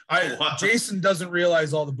 Yeah. Jason doesn't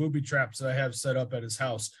realize all the booby traps that I have set up at his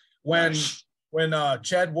house. When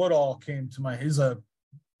Chad Woodall came to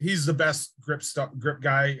he's the best grip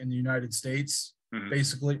guy in the United States,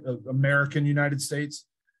 basically American United States.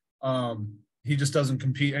 He just doesn't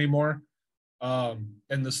compete anymore.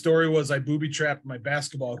 And the story was I booby trapped my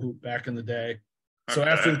basketball hoop back in the day. So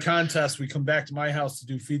after the contest, we come back to my house to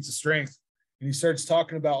do feats of strength, and he starts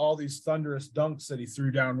talking about all these thunderous dunks that he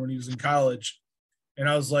threw down when he was in college. And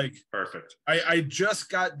I was like, perfect. I just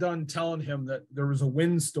got done telling him that there was a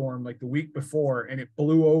windstorm like the week before, and it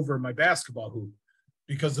blew over my basketball hoop,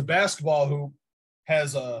 because the basketball hoop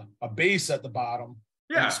has a base at the bottom.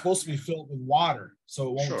 Yeah. It's supposed to be filled with water so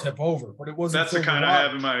it won't tip over, but it wasn't. That's the kind I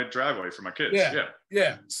have in my driveway for my kids.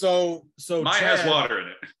 Yeah. So mine has water in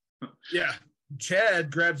it. Yeah.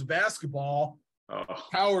 Chad grabs a basketball,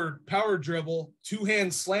 power dribble,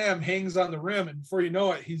 two-hand slam, hangs on the rim, and before you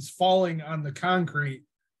know it, he's falling on the concrete,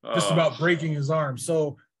 just about breaking his arm.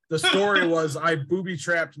 So the story was I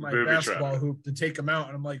booby-trapped my basketball hoop to take him out,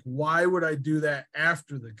 and I'm like, why would I do that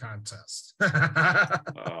after the contest?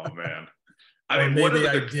 Oh, man. I mean, maybe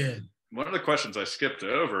I did. One of the questions I skipped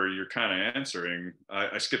over, you're kind of answering.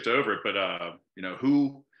 I skipped over it, but,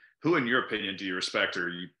 who in your opinion do you respect, or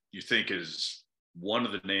you think is one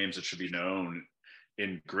of the names that should be known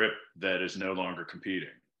in grip that is no longer competing?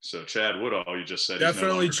 So Chad Woodall, you just said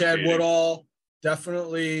definitely he's no longer Chad Woodall,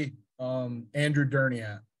 definitely Andrew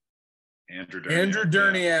Derniat. Andrew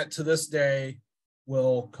Derniat to this day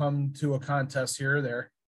will come to a contest here or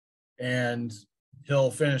there, and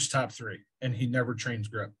he'll finish top 3, and he never trains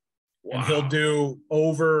grip. Wow. And he'll do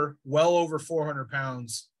well over 400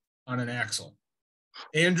 pounds on an axle.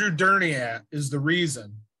 Andrew Derniat is the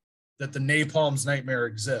reason that the Napalm's nightmare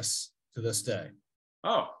exists to this day.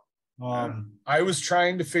 I was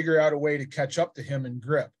trying to figure out a way to catch up to him in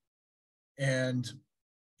grip, and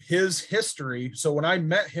his history. So when I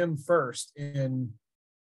met him first in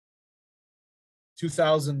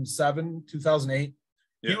 2007, 2008,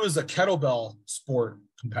 he was a kettlebell sport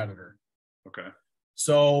competitor. Okay.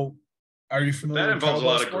 So are you familiar with that? Involves a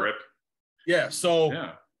lot of grip. Yeah. So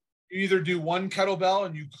you either do one kettlebell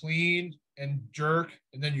and you clean and jerk,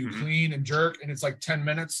 and then you clean and jerk, and it's like 10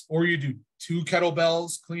 minutes, or you do 2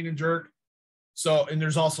 kettlebells, clean and jerk. So, and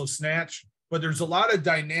there's also snatch, but there's a lot of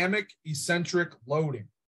dynamic eccentric loading,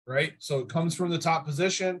 right? So it comes from the top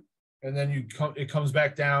position, and then it comes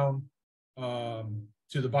back down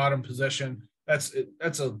to the bottom position. That's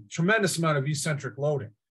a tremendous amount of eccentric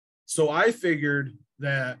loading. So I figured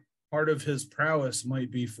that part of his prowess might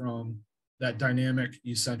be from that dynamic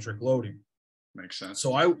eccentric loading. Makes sense.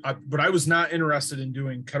 So I was not interested in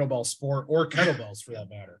doing kettlebell sport or kettlebells for that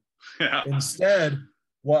matter. Yeah. Instead,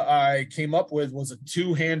 what I came up with was a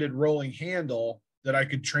 2-handed rolling handle that I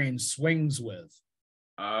could train swings with.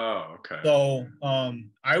 Oh, okay. So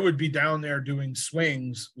I would be down there doing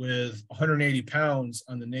swings with 180 pounds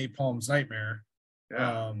on the Napalm's Nightmare.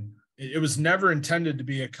 Yeah. It was never intended to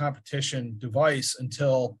be a competition device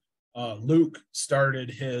until Luke started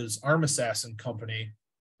his Arm Assassin company.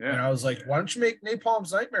 Yeah. And I was like, why don't you make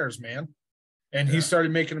Napalm's Nightmares, man? And he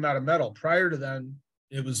started making them out of metal. Prior to then,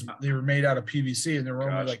 they were made out of PVC, and there were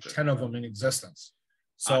only like 10 of them in existence.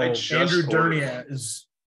 So Andrew Dernier is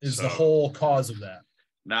the whole cause of that.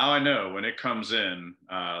 Now I know when it comes in,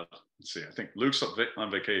 let's see, I think Luke's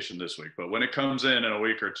on vacation this week, but when it comes in a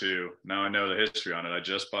week or two, now I know the history on it. I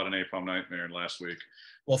just bought an Napalm Nightmare last week.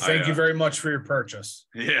 Well, thank you very much for your purchase.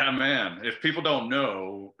 Yeah, man. If people don't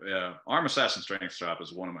know, Arm Assassin Strength Shop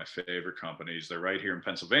is one of my favorite companies. They're right here in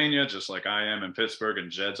Pennsylvania, just like I am in Pittsburgh,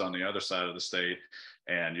 and Jedd's on the other side of the state.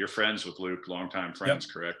 And you're friends with Luke, longtime friends,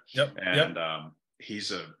 correct? Yep. And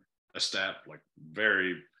he's a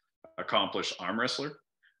very accomplished arm wrestler.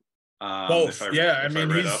 Both, I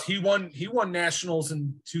mean, he won nationals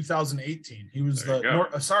in 2018. He was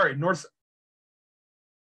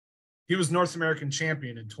He was North American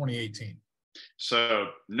champion in 2018. So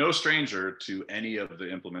no stranger to any of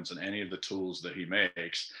the implements and any of the tools that he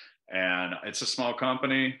makes. And it's a small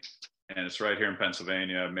company, and it's right here in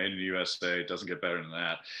Pennsylvania, made in the USA. It doesn't get better than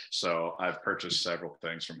that. So I've purchased several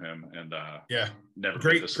things from him, and never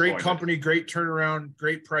great company, great turnaround,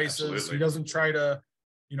 great prices. Absolutely. He doesn't try to,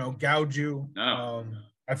 gouge you. No.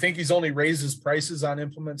 I think he's only raised his prices on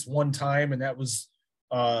implements one time, and that was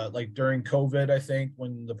like during COVID, I think,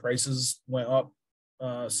 when the prices went up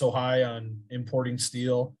so high on importing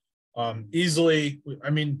steel. Easily, I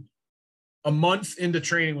mean, a month into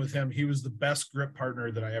training with him, he was the best grip partner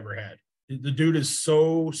that I ever had. The dude is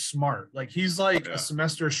so smart. Like, he's like a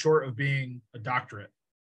semester short of being a doctorate.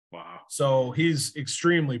 Wow. So he's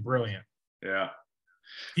extremely brilliant. Yeah.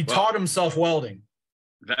 He taught himself welding.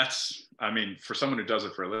 That's, I mean, for someone who does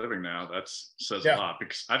it for a living now, that says a lot,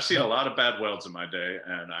 because I've seen a lot of bad welds in my day,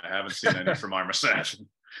 and I haven't seen any from Arm Assassin.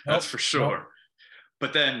 That's for sure. Nope.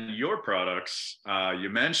 But then your products, you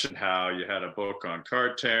mentioned how you had a book on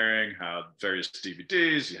card tearing, how various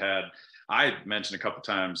DVDs I mentioned a couple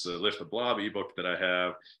times the Lift the Blob ebook that I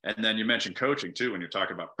have. And then you mentioned coaching too, when you're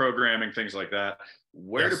talking about programming, things like that.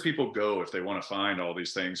 Where do people go if they want to find all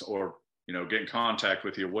these things, or, get in contact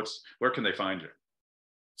with you? Where can they find you?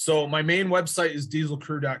 So my main website is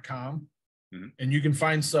dieselcrew.com, and you can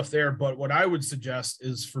find stuff there. But what I would suggest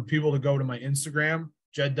is for people to go to my Instagram,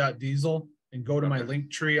 jedd.diesel, and go to my link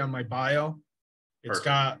tree on my bio. It's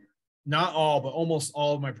got not all, but almost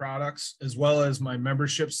all of my products, as well as my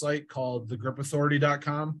membership site called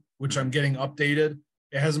thegripauthority.com, which I'm getting updated.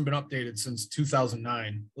 It hasn't been updated since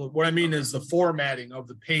 2009. What I mean is the formatting of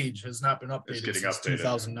the page has not been updated since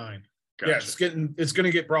 2009. Gotcha. Yeah, it's going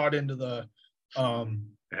to get brought into the,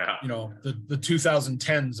 the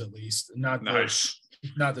 2010s at least, not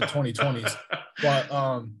the 2020s. But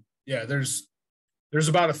there's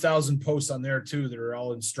about 1,000 posts on there too that are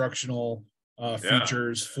all instructional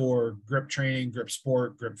features for grip training, grip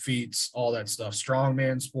sport, grip feats, all that stuff.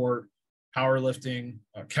 Strongman sport, powerlifting,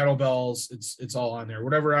 kettlebells. It's all on there.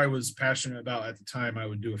 Whatever I was passionate about at the time, I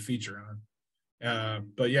would do a feature on.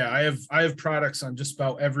 But yeah, I have products on just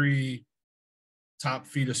about every top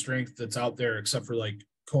feat of strength that's out there, except for like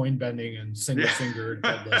coin bending and single finger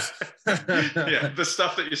deadlifts. The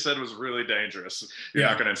stuff that you said was really dangerous. You're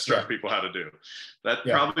not going to instruct people how to do. That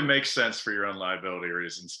probably makes sense for your own liability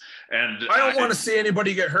reasons. And I don't want to see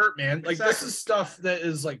anybody get hurt, man. Like, this is stuff that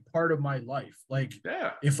is like part of my life. Like,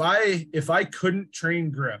 if I couldn't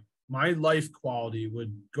train grip, my life quality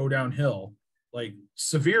would go downhill, like,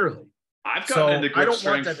 severely. I've gotten into grip strength.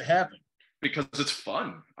 I don't want that to happen. Because it's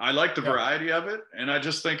fun. I like the variety of it, and I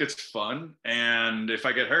just think it's fun. And if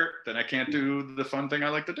I get hurt, then I can't do the fun thing I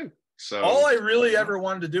like to do. So all I really ever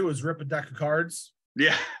wanted to do was rip a deck of cards.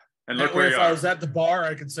 Yeah. And look where if I was at the bar,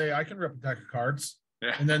 I could say I can rip a deck of cards.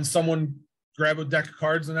 Yeah. And then someone grab a deck of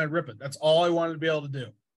cards and I'd rip it. That's all I wanted to be able to do.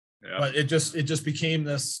 Yeah. But it just became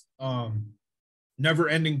this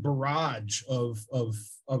never-ending barrage of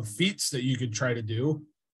feats that you could try to do.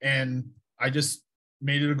 And I just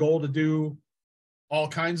made it a goal to do all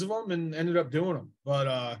kinds of them and ended up doing them.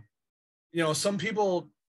 But, some people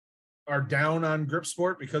are down on grip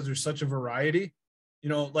sport because there's such a variety,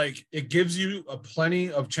 like, it gives you a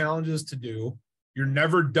plenty of challenges to do. You're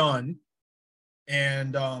never done.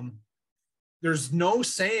 And there's no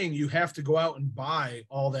saying you have to go out and buy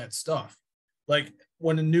all that stuff. Like,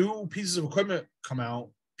 when a new pieces of equipment come out,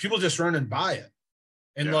 people just run and buy it.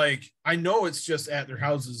 And I know it's just at their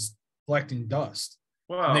houses collecting dust.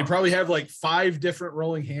 Wow. And they probably have like 5 different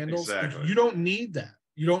rolling handles. Exactly. Like, you don't need that.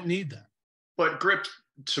 You don't need that. But grip,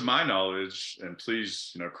 to my knowledge, and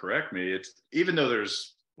please, correct me, it's, even though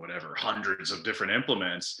there's hundreds of different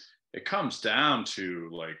implements, it comes down to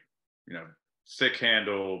like, thick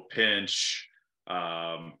handle, pinch,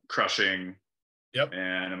 crushing. Yep.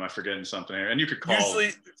 And am I forgetting something here? And you could call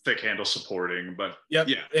thick handle supporting, but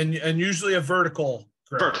and usually a vertical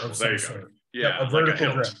grip. Vertical, there you go. Yeah, a vertical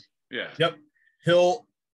like a grip. hilt. Yeah. Yep. Hilt,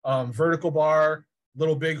 vertical bar,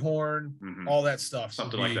 little bighorn, Mm-hmm. all that stuff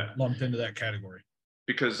Something would like be that. lumped into that category.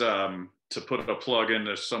 Because to put a plug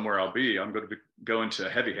into somewhere I'll be, I'm going to be going to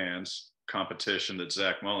heavy hands competition that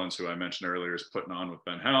Zach Mullins, who I mentioned earlier, is putting on with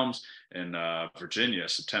Ben Helms in Virginia,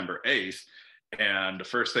 September 8th. And the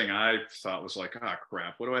first thing I thought was like, oh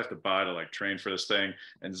crap, what do I have to buy to like train for this thing?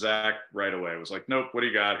 And Zach right away was like, nope, what do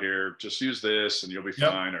you got here? Just use this and you'll be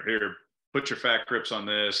fine. Or here, put your fat grips on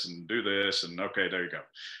this and do this. And okay, there you go.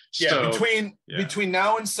 Yeah, between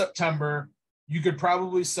now and September, you could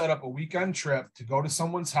probably set up a weekend trip to go to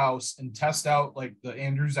someone's house and test out like the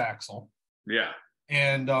Andrews axle. Yeah.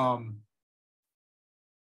 And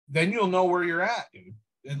then you'll know where you're at, dude.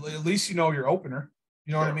 At least you know your opener.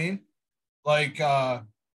 You know what I mean? Like, and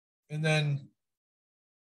then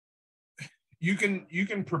you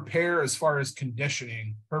can prepare as far as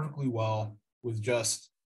conditioning perfectly well with just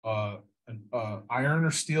an iron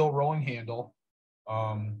or steel rolling handle,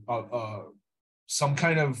 some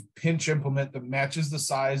kind of pinch implement that matches the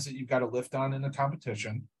size that you've got to lift on in a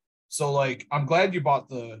competition. So, like, I'm glad you bought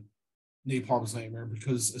the Napalm's Nightmare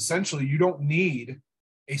because essentially you don't need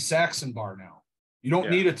a Saxon bar now. You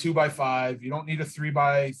don't need a 2x5. You don't need a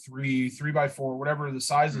 3x3, 3x4, whatever the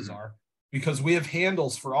sizes are, because we have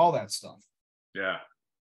handles for all that stuff. Yeah.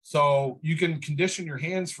 So you can condition your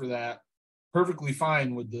hands for that perfectly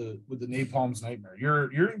fine with the Napalm's Nightmare.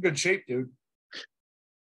 You're in good shape, dude.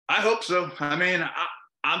 I hope so. I mean,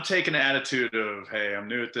 I'm taking the attitude of, hey, I'm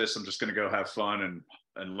new at this. I'm just going to go have fun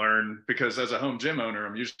and learn, because as a home gym owner,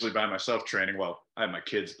 I'm usually by myself training. Well, I have my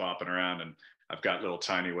kids bopping around and I've got little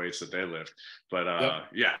tiny weights that they lift. But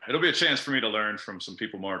yeah, it'll be a chance for me to learn from some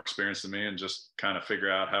people more experienced than me and just kind of figure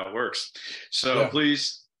out how it works. So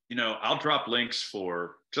please, I'll drop links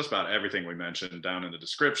for just about everything we mentioned down in the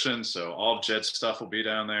description. So all of Jedd's stuff will be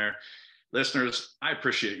down there. Listeners, I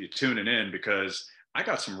appreciate you tuning in because I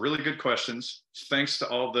got some really good questions. Thanks to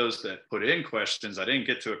all of those that put in questions. I didn't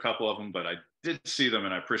get to a couple of them, but I did see them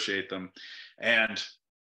and I appreciate them. And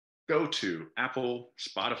go to Apple,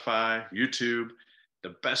 Spotify, YouTube.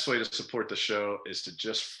 The best way to support the show is to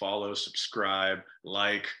just follow, subscribe,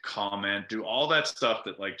 like, comment, do all that stuff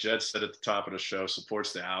that, like Jedd said at the top of the show,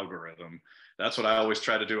 supports the algorithm. That's what I always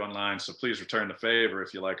try to do online. So please return the favor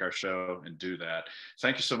if you like our show and do that.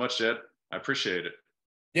 Thank you so much, Jedd. I appreciate it.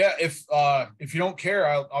 Yeah, if you don't care,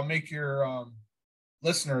 I'll make your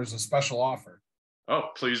listeners a special offer.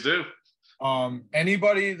 Oh, please do.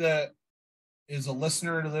 Anybody that is a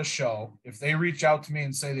listener to this show, if they reach out to me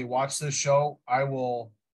and say they watch this show, I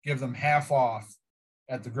will give them half off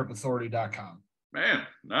at thegripauthority.com. Man,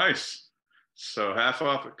 nice. So half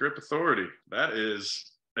off at Grip Authority. That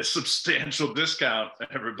is a substantial discount,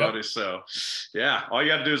 everybody. Yep. So yeah, all you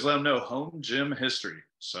got to do is let them know home gym history.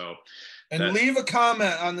 So and leave a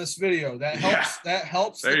comment on this video. That helps. Yeah. That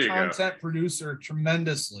helps the content producer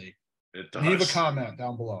tremendously. It does. Leave a comment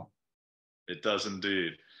down below. It does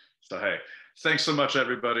indeed. So hey, thanks so much,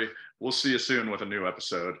 everybody. We'll see you soon with a new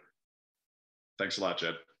episode. Thanks a lot,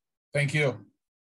 Jedd. Thank you.